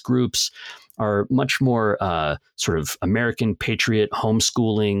 And these groups are much more sort of American patriot,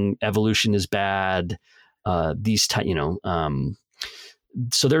 homeschooling, evolution is bad, these type,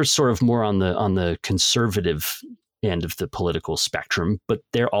 so they're sort of more on the conservative end of the political spectrum, but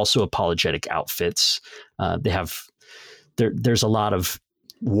they're also apologetic outfits. They have there's a lot of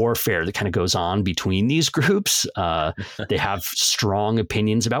warfare that kind of goes on between these groups. They have strong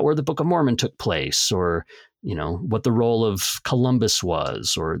opinions about where the Book of Mormon took place, or what the role of Columbus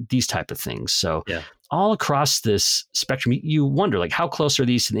was, or these type of things. So all across this spectrum, you wonder, like, how close are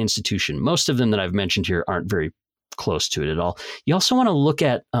these to the institution? Most of them that I've mentioned here aren't very close to it at all. You also want to look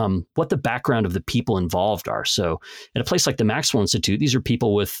at what the background of the people involved are. So at a place like the Maxwell Institute, these are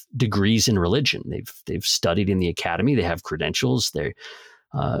people with degrees in religion. They've studied in the academy. They have credentials. They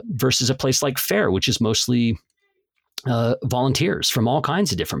versus a place like FAIR, which is mostly volunteers from all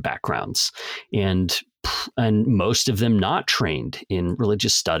kinds of different backgrounds, and most of them not trained in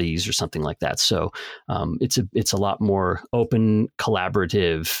religious studies or something like that. So it's a lot more open,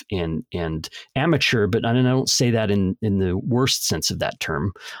 collaborative, and amateur. But I don't say that in the worst sense of that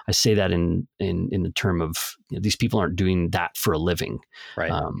term. I say that in the term of these people aren't doing that for a living,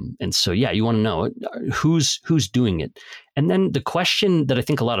 right? And so you want to know who's doing it, and then the question that I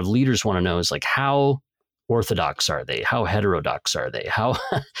think a lot of leaders want to know is like, how orthodox are they? How heterodox are they? How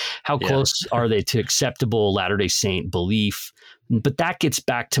close are they to acceptable Latter-day Saint belief? But that gets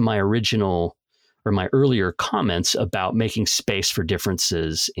back to my earlier comments about making space for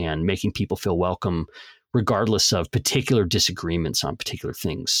differences and making people feel welcome, regardless of particular disagreements on particular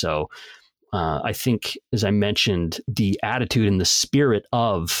things. So I think, as I mentioned, the attitude and the spirit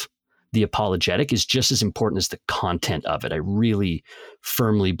of the apologetic is just as important as the content of it. I really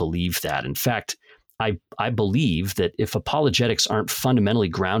firmly believe that. In fact, I believe that if apologetics aren't fundamentally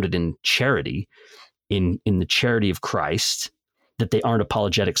grounded in charity, in the charity of Christ, that they aren't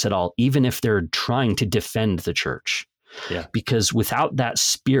apologetics at all, even if they're trying to defend the church. Yeah. Because without that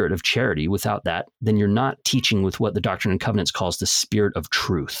spirit of charity, without that, then you're not teaching with what the Doctrine and Covenants calls the spirit of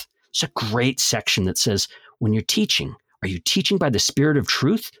truth. It's a great section that says, when you're teaching, are you teaching by the spirit of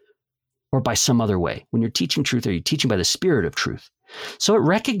truth or by some other way? When you're teaching truth, are you teaching by the spirit of truth? So it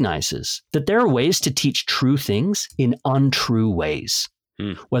recognizes that there are ways to teach true things in untrue ways,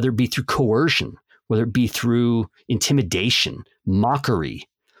 whether it be through coercion, whether it be through intimidation, mockery,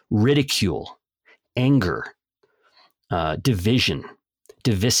 ridicule, anger, division,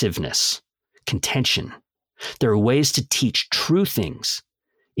 divisiveness, contention. There are ways to teach true things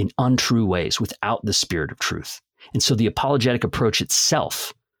in untrue ways without the spirit of truth. And so the apologetic approach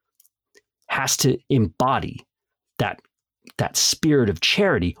itself has to embody that spirit of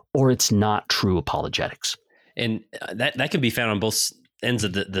charity, or it's not true apologetics. And that can be found on both ends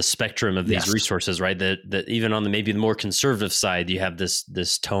of the spectrum of these resources, right? That even on maybe the more conservative side, you have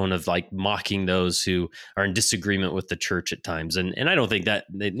this tone of like mocking those who are in disagreement with the church at times. And I don't think that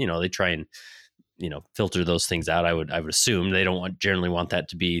they try and filter those things out. I would assume they don't generally want that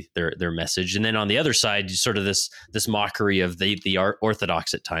to be their message. And then on the other side, sort of this mockery of the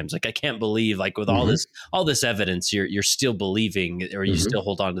orthodox at times. Like, I can't believe, like, with all this evidence, you're still believing, or you still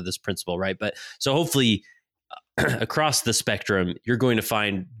hold on to this principle, right? But so hopefully across the spectrum, you're going to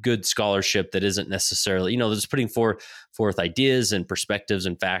find good scholarship that isn't necessarily, just putting forth ideas and perspectives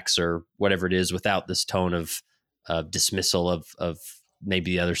and facts or whatever it is, without this tone of dismissal of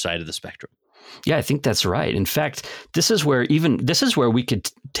maybe the other side of the spectrum. Yeah, I think that's right. In fact, this is where we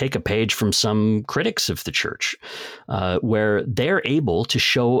could take a page from some critics of the church, where they're able to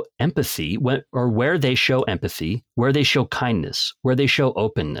show empathy, where they show empathy, where they show kindness, where they show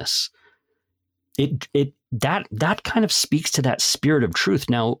openness. It that kind of speaks to that spirit of truth.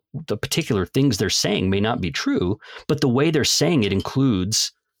 Now, the particular things they're saying may not be true, but the way they're saying it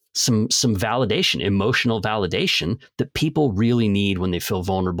includes some validation, emotional validation that people really need when they feel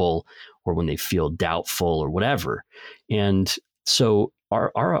vulnerable or when they feel doubtful or whatever. And so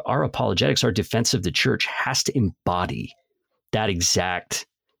our apologetics, our defense of the church has to embody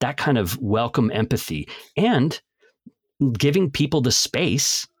that kind of welcome empathy and giving people the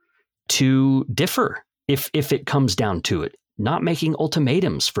space to differ if it comes down to it, not making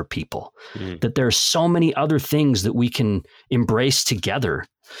ultimatums for people, that there are so many other things that we can embrace together,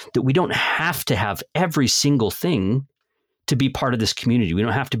 that we don't have to have every single thing to be part of this community. We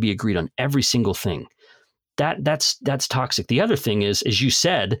don't have to be agreed on every single thing. That's toxic. The other thing is, as you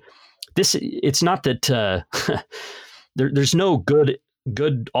said, it's not that there's no good,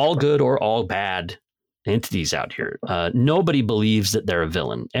 all good or all bad entities out here. Nobody believes that they're a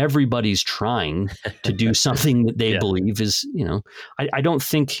villain. Everybody's trying to do something that they believe is, I don't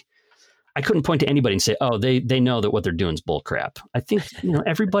think, I couldn't point to anybody and say, oh, they know that what they're doing is bullcrap. I think,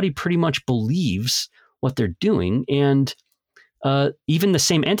 everybody pretty much believes what they're doing. And even the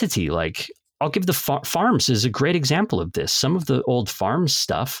same entity, like I'll give the farms as a great example of this. Some of the old farms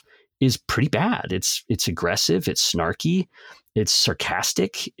stuff is pretty bad. It's aggressive, it's snarky, it's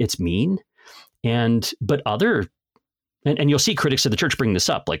sarcastic, it's mean. But you'll see critics of the church bring this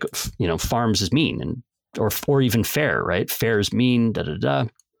up, like, farms is mean or even fair, right? Fair is mean,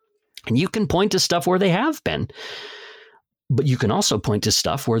 And you can point to stuff where they have been, but you can also point to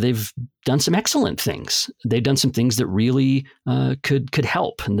stuff where they've done some excellent things. They've done some things that really could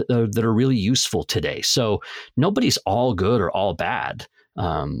help and that are really useful today. So nobody's all good or all bad.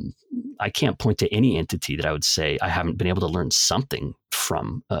 I can't point to any entity that I would say I haven't been able to learn something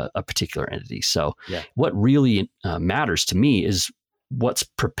from a particular entity. So what really matters to me is what's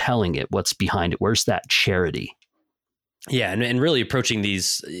propelling it, what's behind it, where's that charity? Yeah, and really approaching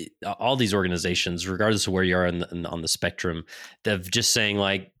all these organizations, regardless of where you are on the spectrum, of just saying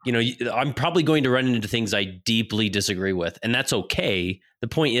like, I'm probably going to run into things I deeply disagree with, and that's okay. The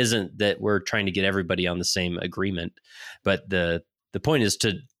point isn't that we're trying to get everybody on the same agreement, but the point is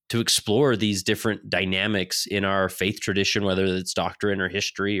to explore these different dynamics in our faith tradition, whether it's doctrine or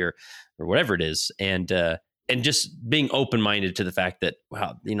history or whatever it is, and just being open-minded to the fact that,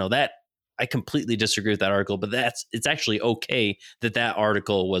 wow, that I completely disagree with that article, but it's actually okay that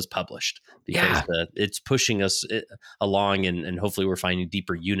article was published, because it's pushing us along, and hopefully we're finding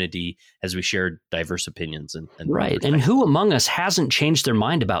deeper unity as we share diverse opinions. And right. And who among us hasn't changed their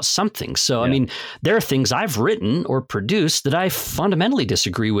mind about something? So, I mean, there are things I've written or produced that I fundamentally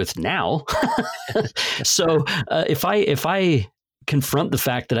disagree with now. So if I confront the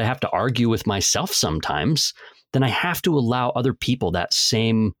fact that I have to argue with myself sometimes, then I have to allow other people that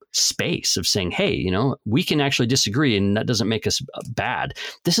same space of saying, hey, we can actually disagree, and that doesn't make us bad.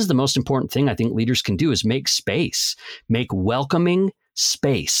 This is the most important thing I think leaders can do, is make space, make welcoming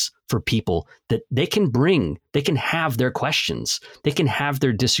space for people that they can have their questions, they can have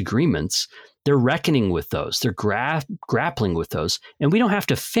their disagreements. They're reckoning with those. They're grappling with those. And we don't have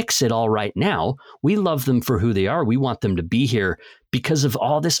to fix it all right now. We love them for who they are. We want them to be here because of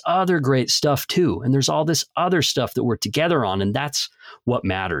all this other great stuff too. And there's all this other stuff that we're together on. And that's what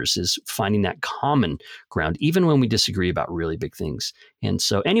matters, is finding that common ground, even when we disagree about really big things. And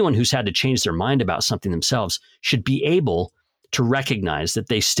so anyone who's had to change their mind about something themselves should be able to recognize that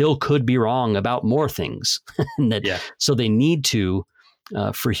they still could be wrong about more things. So they need to,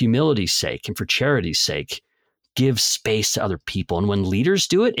 for humility's sake and for charity's sake, give space to other people. And when leaders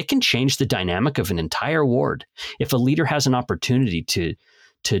do it, it can change the dynamic of an entire ward. If a leader has an opportunity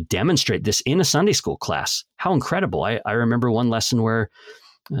to demonstrate this in a Sunday school class, how incredible. I remember one lesson where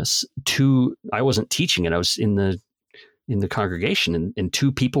I wasn't teaching it. I was in the congregation, and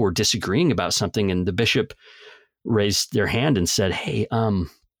two people were disagreeing about something, and the bishop raised their hand and said, hey,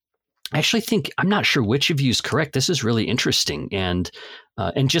 I actually think, I'm not sure which of you is correct. This is really interesting. And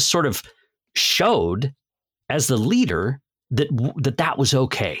just sort of showed as the leader that was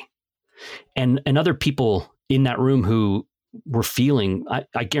okay. And other people in that room who were feeling,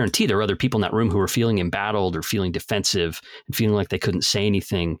 I guarantee there are other people in that room who were feeling embattled or feeling defensive and feeling like they couldn't say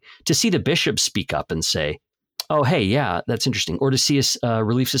anything, to see the bishop speak up and say, oh, hey, yeah, that's interesting. Or to see a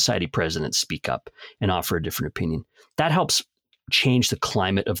Relief Society president speak up and offer a different opinion. That helps change the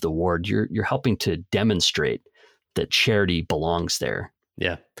climate of the ward. You're helping to demonstrate that charity belongs there.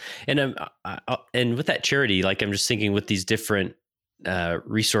 Yeah. And with that charity, like, I'm just thinking with these different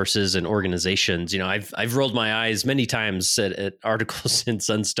resources and organizations. I've rolled my eyes many times at articles in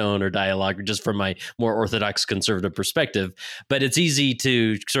Sunstone or Dialogue, just from my more orthodox conservative perspective. But it's easy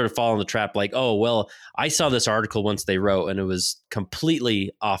to sort of fall in the trap, like, oh, well, I saw this article once they wrote and it was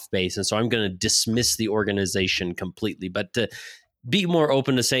completely off base, and so I'm going to dismiss the organization completely. But to be more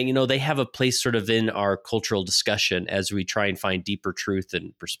open to saying, they have a place sort of in our cultural discussion as we try and find deeper truth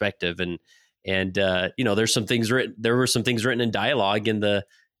and perspective. And there's some things written. There were some things written in Dialogue in the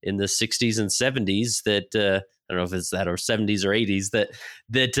 60s and 70s that I don't know if it's that or 70s or 80s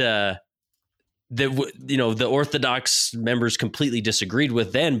that the Orthodox members completely disagreed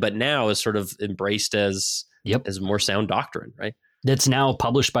with then, but now is sort of embraced as more sound doctrine, right? That's now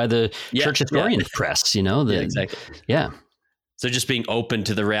published by the Church Historian Press. Exactly. Yeah. So just being open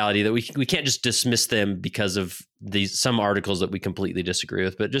to the reality that we can't just dismiss them because of some articles that we completely disagree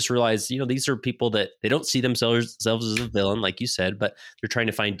with, but just realize, these are people that they don't see themselves as a villain, like you said, but they're trying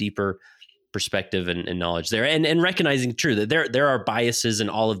to find deeper perspective and knowledge there, and recognizing true that there are biases in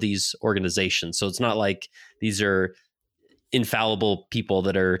all of these organizations. So it's not like these are infallible people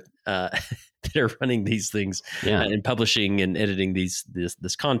that are that are running these things and publishing and editing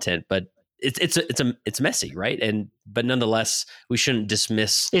this content, but it's messy, right? But nonetheless, we shouldn't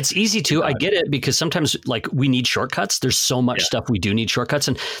dismiss. It's easy to. I get it, because sometimes, like, we need shortcuts. There's so much stuff we do need shortcuts,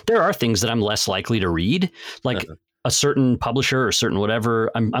 and there are things that I'm less likely to read, like a certain publisher or certain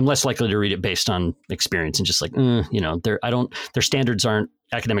whatever. I'm less likely to read it based on experience and just like, their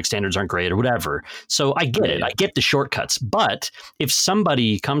academic standards aren't great or whatever. So I get it. I get the shortcuts. But if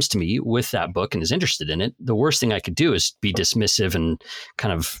somebody comes to me with that book and is interested in it, the worst thing I could do is be dismissive and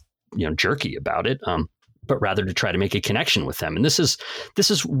kind of jerky about it, but rather to try to make a connection with them. And this is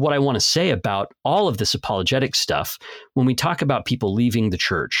what I want to say about all of this apologetic stuff. When we talk about people leaving the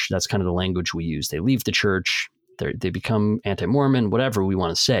church, that's kind of the language we use. They leave the church, they become anti-Mormon, whatever we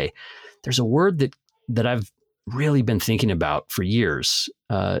want to say. There's a word that I've really been thinking about for years,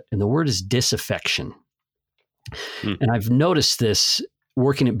 and the word is disaffection. And I've noticed this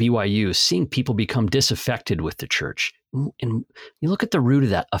working at BYU, seeing people become disaffected with the church. And you look at the root of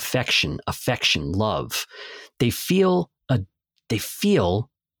that: affection, love. They come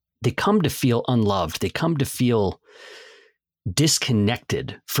to feel unloved. They come to feel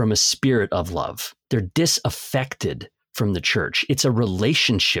disconnected from a spirit of love. They're disaffected from the church. It's a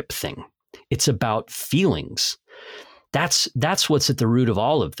relationship thing. It's about feelings. That's what's at the root of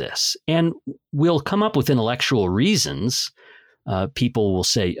all of this. And we'll come up with intellectual reasons. People will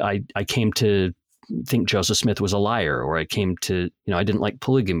say, I came to think Joseph Smith was a liar, or I came to, I didn't like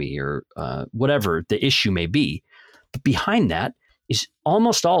polygamy, or whatever the issue may be. But behind that is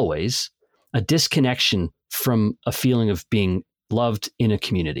almost always a disconnection from a feeling of being loved in a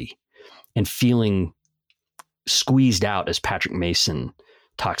community and feeling squeezed out, as Patrick Mason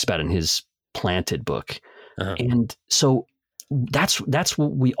talks about in his Planted book. And so that's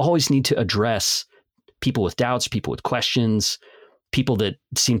what we always need to address: people with doubts, people with questions, people that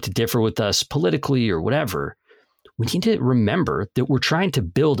seem to differ with us politically or whatever. We need to remember that we're trying to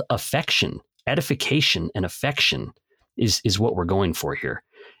build affection. Edification and affection is what we're going for here.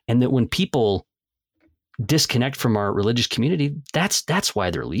 And that when people disconnect from our religious community, that's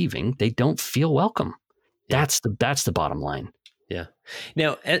why they're leaving. They don't feel welcome. Yeah. That's the bottom line. Yeah.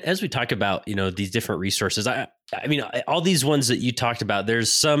 Now, as we talk about, these different resources, I mean, all these ones that you talked about, there's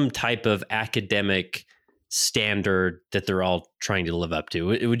some type of academic standard that they're all trying to live up to.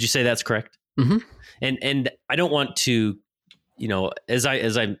 Would you say that's correct? Mm-hmm. And I don't want to, as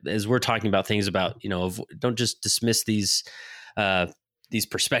we're talking about things about, don't just dismiss these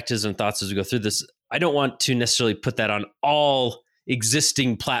perspectives and thoughts as we go through this. I don't want to necessarily put that on all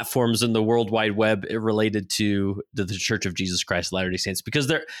existing platforms in the World Wide Web related to the Church of Jesus Christ of Latter-day Saints,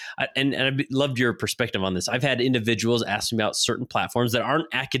 because and I loved your perspective on this. I've had individuals ask me about certain platforms that aren't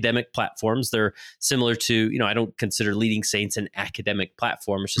academic platforms. They're similar to, I don't consider Leading Saints an academic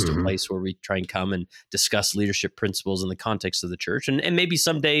platform. It's just a place where we try and come and discuss leadership principles in the context of the church. And maybe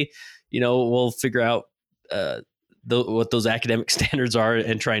someday, we'll figure out what those academic standards are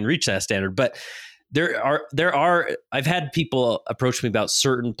and try and reach that standard. But I've had people approach me about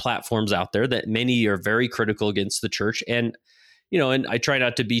certain platforms out there that many are very critical against the church. And, and I try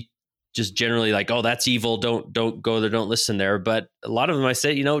not to be just generally like, oh, that's evil. Don't go there. Don't listen there. But a lot of them I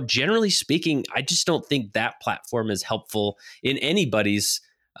say, generally speaking, I just don't think that platform is helpful in anybody's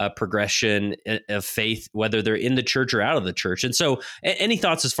progression of faith, whether they're in the church or out of the church. And so any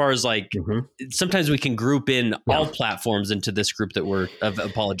thoughts as far as like, sometimes we can group in all platforms into this group that we're of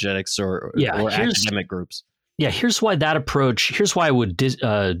apologetics or academic groups. Yeah, here's why I would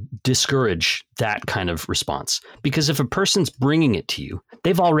discourage that kind of response. Because if a person's bringing it to you,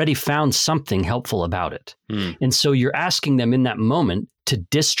 they've already found something helpful about it. And so you're asking them in that moment to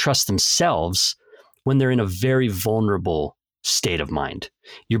distrust themselves when they're in a very vulnerable state of mind.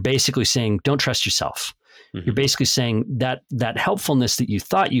 You're basically saying, don't trust yourself. You're basically saying that helpfulness that you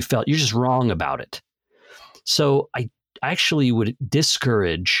thought you felt, you're just wrong about it. So I actually would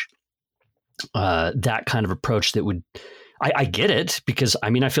discourage that kind of approach that would, I get it, because I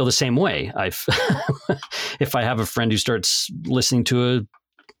mean, I feel the same way. If I have a friend who starts listening to a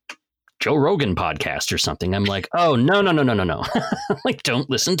Joe Rogan podcast or something, I'm like, oh, no. Like, don't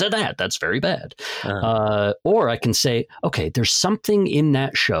listen to that. That's very bad. Or I can say, okay, there's something in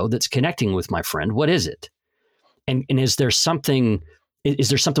that show that's connecting with my friend. What is it? And is there something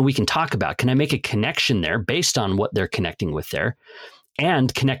we can talk about? Can I make a connection there based on what they're connecting with there?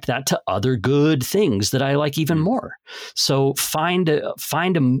 And connect that to other good things that I like even more. So find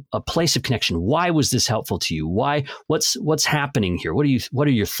a place of connection. Why was this helpful to you? Why? What's happening here? What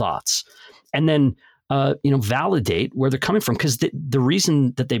are your thoughts? And then validate where they're coming from, because the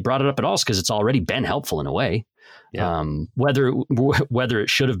reason that they brought it up at all is because it's already been helpful in a way. Yeah. Whether it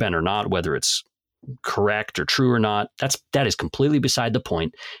should have been or not, whether it's correct or true or not, that is completely beside the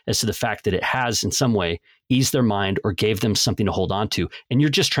point as to the fact that it has in some way eased their mind or gave them something to hold on to, and you're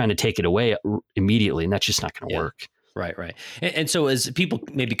just trying to take it away immediately, and that's just not going to work. Right. And so as people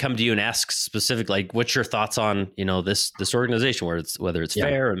maybe come to you and ask specific, like, what's your thoughts on this organization, whether it's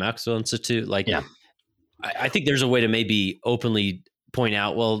FAIR or Maxwell Institute, I think there's a way to maybe openly point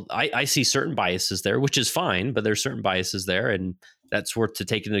out, well, I see certain biases there, which is fine, but there's certain biases there, and that's worth to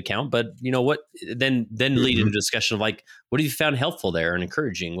take into account. But then lead into a discussion of like, what have you found helpful there and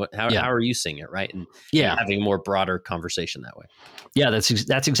encouraging? How are you seeing it? Right. And having a more broader conversation that way. Yeah, that's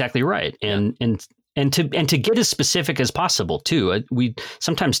exactly right. And to get as specific as possible too. We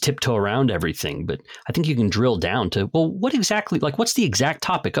sometimes tiptoe around everything, but I think you can drill down to, well, what exactly, like, what's the exact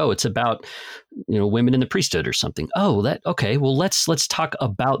topic? Oh, it's about, women in the priesthood or something. Oh, okay. Well, let's talk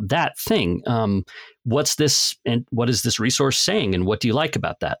about that thing. What's this, and what is this resource saying, and what do you like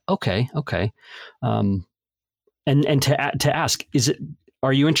about that? Okay. And to ask,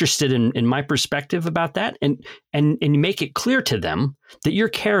 are you interested in my perspective about that? And you make it clear to them that your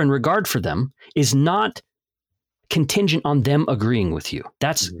care and regard for them is not contingent on them agreeing with you.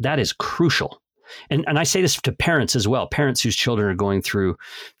 That is crucial. And I say this to parents as well, parents whose children are going through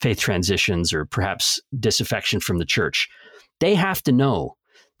faith transitions or perhaps disaffection from the church. They have to know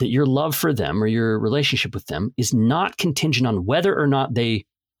that your love for them or your relationship with them is not contingent on whether or not they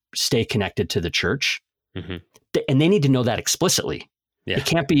stay connected to the church. And they need to know that explicitly. Yeah. It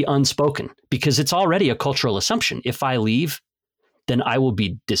can't be unspoken, because it's already a cultural assumption. If I leave, then I will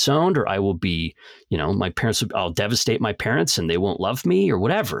be disowned, or I will be, I'll devastate my parents and they won't love me or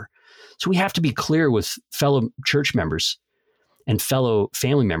whatever. So we have to be clear with fellow church members and fellow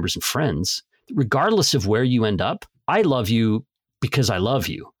family members and friends, regardless of where you end up. I love you because I love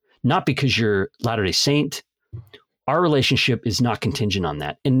you, not because you're Latter-day Saint. Our relationship is not contingent on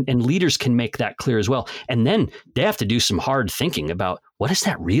that. And leaders can make that clear as well. And then they have to do some hard thinking about, what does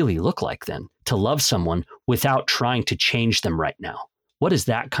that really look like then, to love someone without trying to change them right now? What does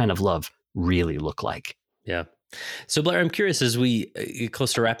that kind of love really look like? Yeah. So Blair, I'm curious, as we get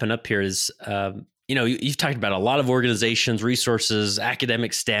close to wrapping up here, is, you've talked about a lot of organizations, resources,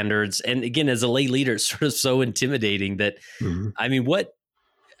 academic standards. And again, as a lay leader, it's sort of so intimidating that, I mean,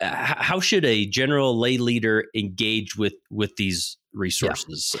 how should a general lay leader engage with these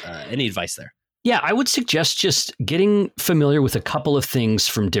resources? Any advice there? Yeah, I would suggest just getting familiar with a couple of things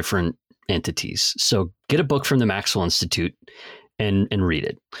from different entities. So get a book from the Maxwell Institute and read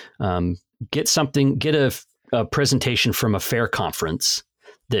it. Get a presentation from a FAIR conference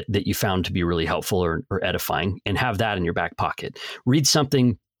that you found to be really helpful or edifying, and have that in your back pocket. Read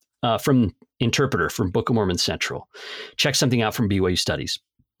something from Interpreter, from Book of Mormon Central. Check something out from BYU Studies.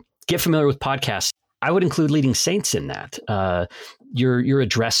 Get familiar with podcasts. I would include Leading Saints in that. You're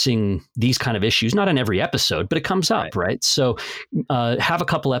addressing these kind of issues, not in every episode, but it comes up, right? So have a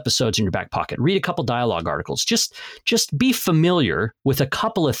couple episodes in your back pocket. Read a couple dialogue articles. Just be familiar with a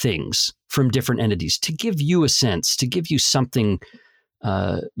couple of things from different entities to give you a sense, to give you something,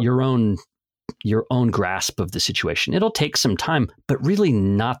 your own grasp of the situation. It'll take some time, but really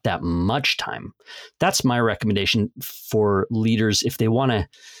not that much time. That's my recommendation for leaders if they want to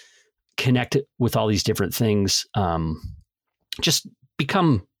connect with all these different things. Just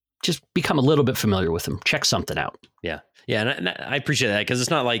become just become a little bit familiar with them. Check something out. Yeah. Yeah. And I appreciate that, because it's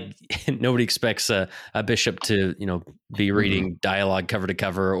not like nobody expects a bishop to, be reading dialogue cover to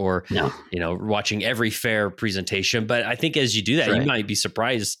cover or, watching every fair presentation. But I think as you do that, you might be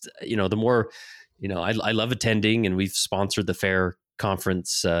surprised, the more, I love attending, and we've sponsored the fair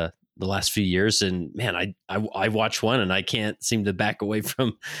conference the last few years, and man, I watch one and I can't seem to back away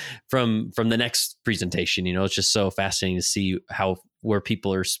from the next presentation. It's just so fascinating to see where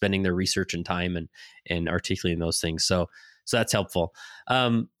people are spending their research and time and articulating those things. So that's helpful.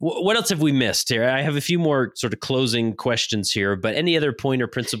 What else have we missed here? I have a few more sort of closing questions here, but any other point or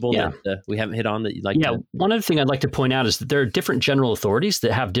principle that we haven't hit on that you'd like to? One other thing I'd like to point out is that there are different general authorities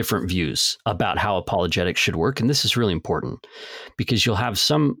that have different views about how apologetics should work. And this is really important, because you'll have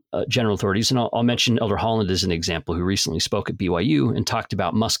some general authorities, and I'll mention Elder Holland as an example, who recently spoke at BYU and talked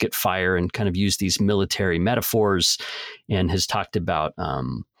about musket fire and kind of used these military metaphors, and has talked about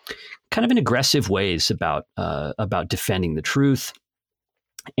kind of in aggressive ways about defending the truth.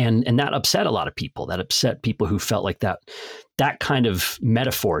 And that upset a lot of people. That upset people who felt like that kind of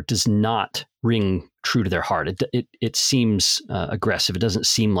metaphor does not ring true to their heart. It seems aggressive. It doesn't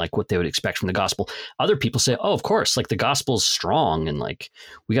seem like what they would expect from the gospel. Other people say, oh, of course, like the gospel's strong, and like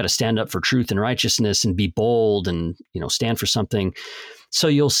we got to stand up for truth and righteousness and be bold and, stand for something. So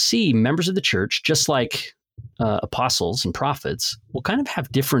you'll see members of the church, just like apostles and prophets, will kind of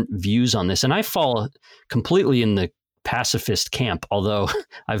have different views on this. And I fall completely in the pacifist camp, although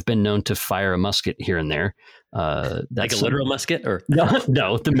I've been known to fire a musket here and there. Like a literal musket, or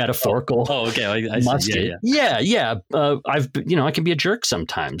no, the metaphorical. Okay, I musket. Yeah. I can be a jerk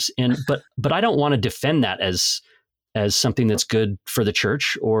sometimes, but I don't want to defend that as something that's good for the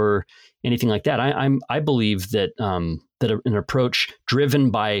church or anything like that. I believe that an approach driven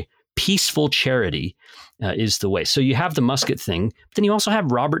by peaceful charity is the way. So you have the musket thing, but then you also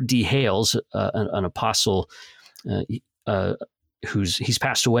have Robert D. Hales, an apostle. He's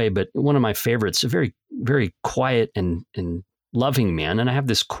passed away, but one of my favorites, a very, very quiet and loving man. And I have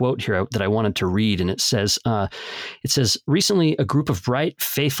this quote here that I wanted to read, and it says, recently a group of bright,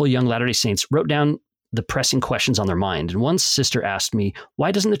 faithful young Latter-day Saints wrote down the pressing questions on their mind. And one sister asked me,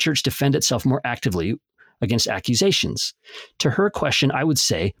 why doesn't the church defend itself more actively against accusations? To her question, I would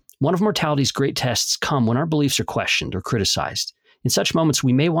say, one of mortality's great tests come when our beliefs are questioned or criticized. In such moments,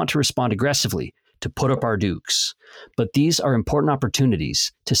 we may want to respond aggressively, to put up our dukes. But these are important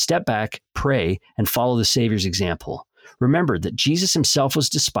opportunities to step back, pray, and follow the Savior's example. Remember that Jesus himself was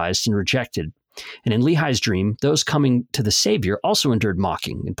despised and rejected. And in Lehi's dream, those coming to the Savior also endured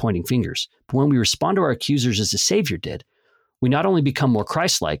mocking and pointing fingers. But when we respond to our accusers as the Savior did, we not only become more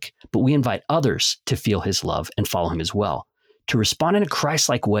Christ-like, but we invite others to feel his love and follow him as well. To respond in a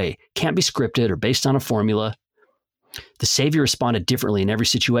Christ-like way can't be scripted or based on a formula. The Savior responded differently in every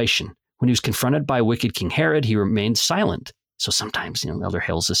situation. When he was confronted by wicked King Herod, he remained silent. So sometimes, Elder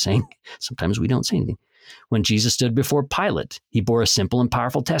Hales is saying, sometimes we don't say anything. When Jesus stood before Pilate, he bore a simple and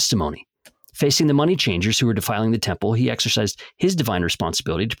powerful testimony. Facing the money changers who were defiling the temple, he exercised his divine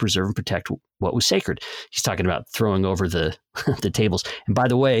responsibility to preserve and protect what was sacred. He's talking about throwing over the tables. And by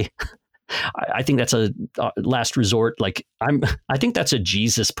the way, I think that's a last resort. I think that's a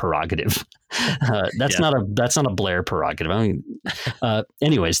Jesus prerogative. That's not a Blair prerogative. I mean,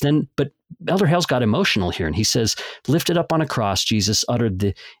 anyways, but Elder Hales got emotional here, and he says, lifted up on a cross, Jesus uttered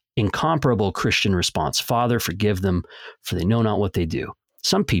the incomparable Christian response, Father, forgive them, for they know not what they do.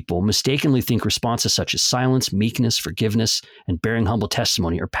 Some people mistakenly think responses such as silence, meekness, forgiveness, and bearing humble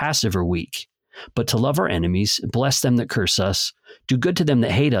testimony are passive or weak. But to love our enemies, bless them that curse us, do good to them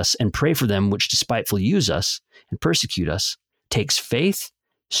that hate us, and pray for them which despitefully use us and persecute us, takes faith,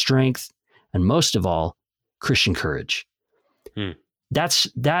 strength, and most of all, Christian courage.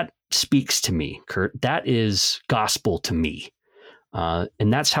 That speaks to me, Kurt. That is gospel to me.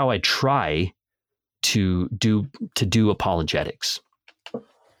 And that's how I try to do apologetics.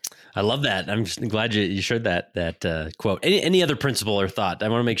 I love that. I'm just glad you shared that quote. Any other principle or thought? I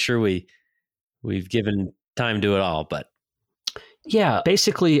want to make sure we've given time to it all, but yeah,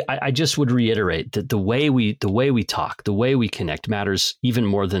 basically, I just would reiterate that the way we talk, the way we connect matters even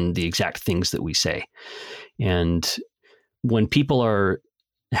more than the exact things that we say. And when people are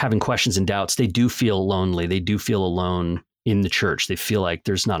having questions and doubts, they do feel lonely. They do feel alone in the church. They feel like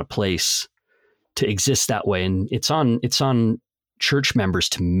there's not a place to exist that way. And it's on church members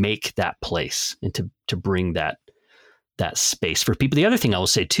to make that place and to bring that that space for people. The other thing I will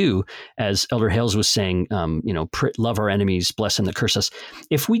say too, as Elder Hales was saying, love our enemies, bless them that curse us.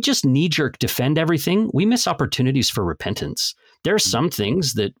 If we just knee-jerk defend everything, we miss opportunities for repentance. There are some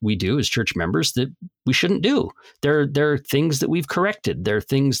things that we do as church members that we shouldn't do. There are things that we've corrected. There are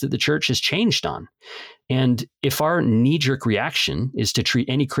things that the church has changed on. And if our knee-jerk reaction is to treat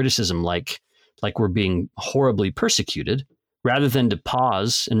any criticism like we're being horribly persecuted, rather than to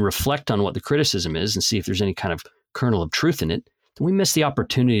pause and reflect on what the criticism is and see if there's any kind of kernel of truth in it, then we miss the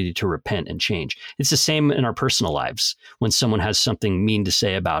opportunity to repent and change. It's the same in our personal lives. When someone has something mean to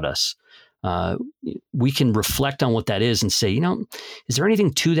say about us, we can reflect on what that is and say, is there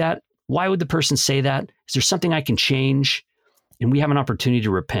anything to that? Why would the person say that? Is there something I can change? And we have an opportunity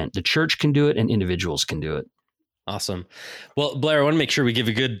to repent. The church can do it and individuals can do it. Awesome. Well, Blair, I want to make sure we give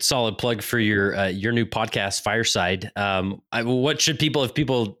a good solid plug for your new podcast, Fireside. What should people, if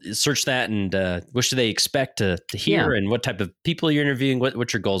people search that, and what should they expect to hear, and what type of people you're interviewing?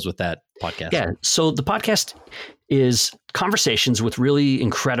 What's your goals with that podcast? Yeah. So the podcast is conversations with really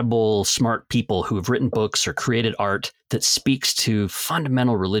incredible, smart people who have written books or created art that speaks to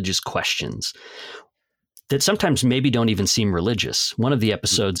fundamental religious questions that sometimes maybe don't even seem religious. One of the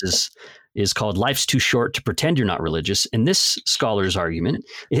episodes is called Life's Too Short to Pretend You're Not Religious. And this scholar's argument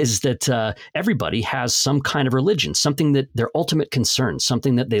is that everybody has some kind of religion, something that their ultimate concern,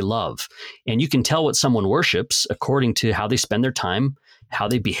 something that they love. And you can tell what someone worships according to how they spend their time, how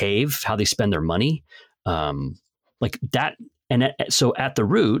they behave, how they spend their money, like that. And so at the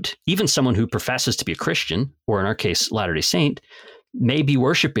root, even someone who professes to be a Christian, or in our case, Latter-day Saint, may be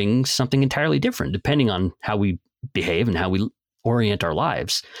worshiping something entirely different, depending on how we behave and how we orient our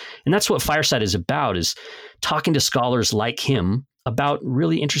lives. And that's what Fireside is about, is talking to scholars like him about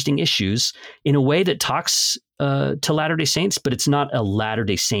really interesting issues in a way that talks to Latter-day Saints, but it's not a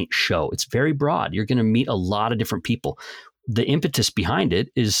Latter-day Saint show. It's very broad. You're going to meet a lot of different people. The impetus behind it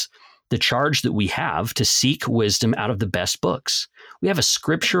is the charge that we have to seek wisdom out of the best books. We have a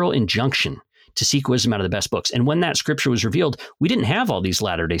scriptural injunction to seek wisdom out of the best books. And when that scripture was revealed, we didn't have all these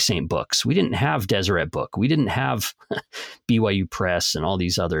Latter-day Saint books. We didn't have Deseret Book. We didn't have BYU Press and all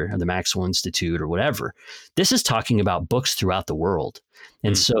these other, the Maxwell Institute or whatever. This is talking about books throughout the world.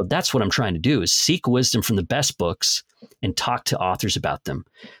 And so that's what I'm trying to do, is seek wisdom from the best books and talk to authors about them.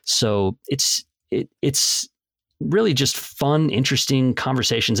 So it's really just fun, interesting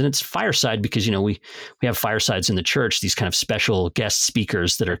conversations. And it's fireside because, we have firesides in the church, these kind of special guest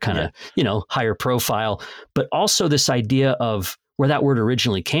speakers that are kind of, higher profile, but also this idea of where that word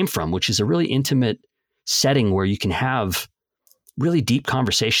originally came from, which is a really intimate setting where you can have really deep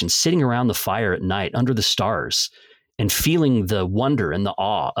conversations sitting around the fire at night under the stars and feeling the wonder and the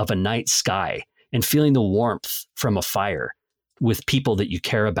awe of a night sky and feeling the warmth from a fire with people that you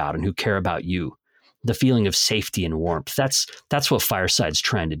care about and who care about you. The feeling of safety and warmth. That's what Fireside's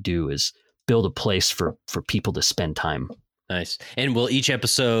trying to do, is build a place for people to spend time. Nice. And will each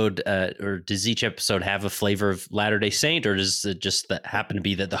episode, or does each episode have a flavor of Latter-day Saint, or does it just happen to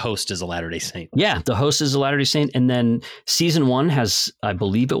be that the host is a Latter-day Saint? Yeah, the host is a Latter-day Saint. And then season 1 has, I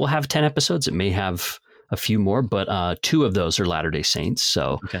believe it will have 10 episodes. It may have a few more, but 2 of those are Latter-day Saints.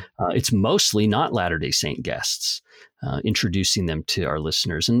 So it's mostly not Latter-day Saint guests. Introducing them to our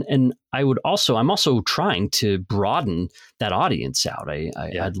listeners. And I'm also trying to broaden that audience out.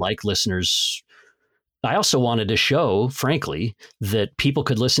 I'd like listeners. I also wanted a show, frankly, that people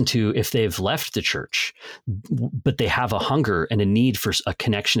could listen to if they've left the church, but they have a hunger and a need for a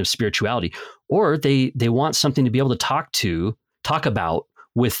connection of spirituality, or they want something to be able to talk about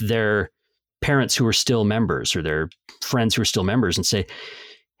with their parents who are still members or their friends who are still members, and say,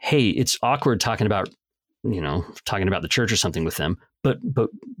 hey, it's awkward talking about the church or something with them, but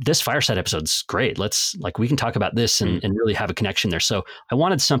this Fireside episode's great. We can talk about this and really have a connection there. So I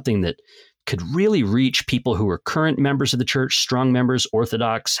wanted something that could really reach people who are current members of the church, strong members,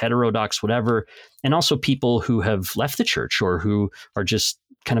 Orthodox, heterodox, whatever, and also people who have left the church or who are just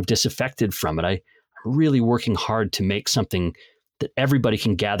kind of disaffected from it. I'm really working hard to make something that everybody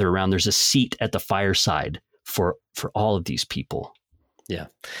can gather around. There's a seat at the fireside for all of these people. Yeah.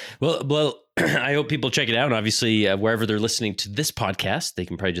 Well, I hope people check it out. And obviously, wherever they're listening to this podcast, they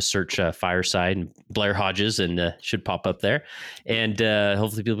can probably just search Fireside and Blair Hodges and should pop up there. And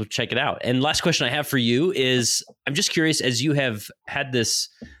hopefully people check it out. And last question I have for you is, I'm just curious, as you have had this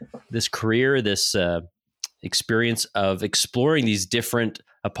career, this experience of exploring these different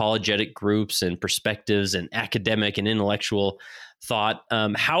apologetic groups and perspectives and academic and intellectual thought,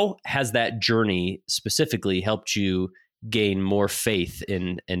 how has that journey specifically helped you gain more faith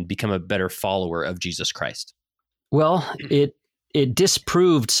in and become a better follower of Jesus Christ? Well, it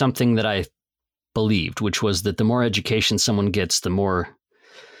disproved something that I believed, which was that the more education someone gets, the more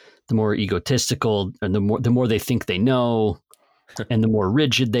egotistical, and the more they think they know, and the more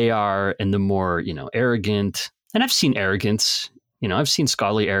rigid they are, and the more, arrogant. And I've seen arrogance, I've seen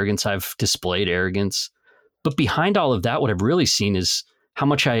scholarly arrogance. I've displayed arrogance. But behind all of that, what I've really seen is how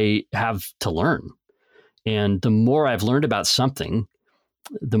much I have to learn. And the more I've learned about something,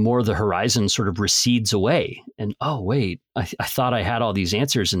 the more the horizon sort of recedes away. And, oh, wait, I thought I had all these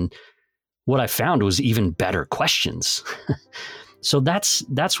answers. And what I found was even better questions. So that's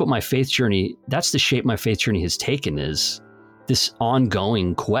what my faith journey, that's the shape my faith journey has taken, is this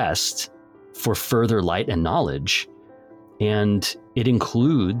ongoing quest for further light and knowledge. And it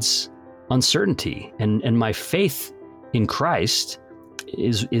includes uncertainty. And my faith in Christ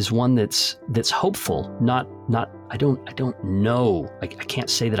is one that's hopeful. Not I don't know. I can't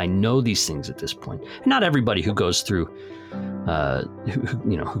say that I know these things at this point. And not everybody who goes through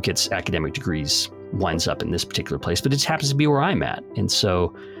who gets academic degrees winds up in this particular place, but it just happens to be where I'm at. And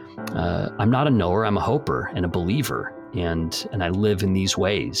so I'm not a knower, I'm a hoper and a believer, and I live in these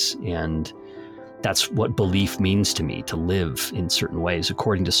ways. And that's what belief means to me, to live in certain ways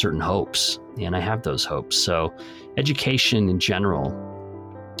according to certain hopes. And I have those hopes. So education in general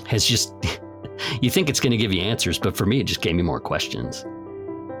has just, you think it's going to give you answers, but for me, it just gave me more questions.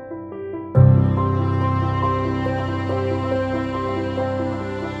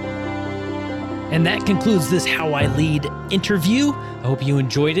 And that concludes this How I Lead interview. I hope you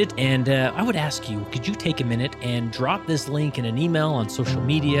enjoyed it. And I would ask you, could you take a minute and drop this link in an email, on social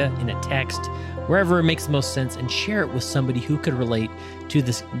media, in a text, wherever it makes the most sense, and share it with somebody who could relate to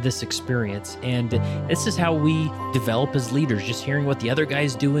this experience. And this is how we develop as leaders, just hearing what the other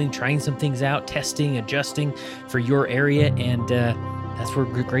guy's doing, trying some things out, testing, adjusting for your area. And that's where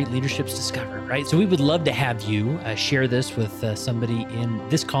great leadership's discovered, right? So we would love to have you share this with somebody in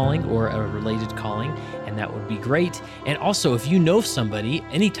this calling or a related calling, and that would be great. And also, if you know somebody,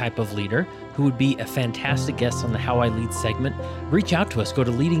 any type of leader, who would be a fantastic guest on the How I Lead segment, reach out to us. Go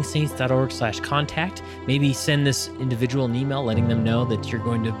to leadingsaints.org/contact. Maybe send this individual an email letting them know that you're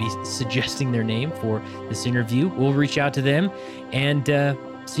going to be suggesting their name for this interview. We'll reach out to them and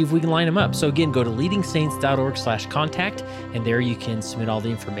see if we can line them up. So again, go to leadingsaints.org/contact, and there you can submit all the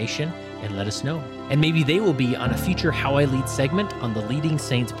information and let us know. And maybe they will be on a future How I Lead segment on the Leading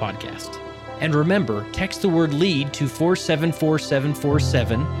Saints podcast. And remember, text the word LEAD to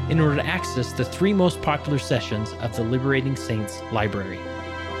 474747 in order to access the 3 most popular sessions of the Liberating Saints library.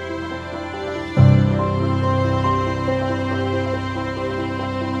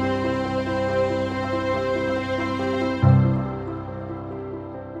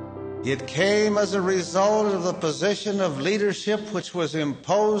 It came as a result of the position of leadership which was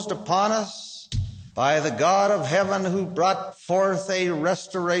imposed upon us by the God of heaven, who brought forth a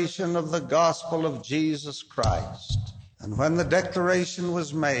restoration of the gospel of Jesus Christ. And when the declaration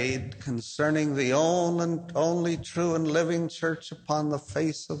was made concerning the only true and living church upon the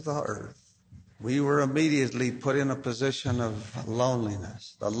face of the earth, we were immediately put in a position of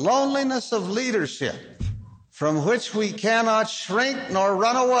loneliness, the loneliness of leadership, from which we cannot shrink nor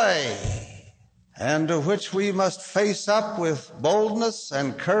run away, and to which we must face up with boldness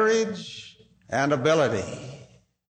and courage and ability.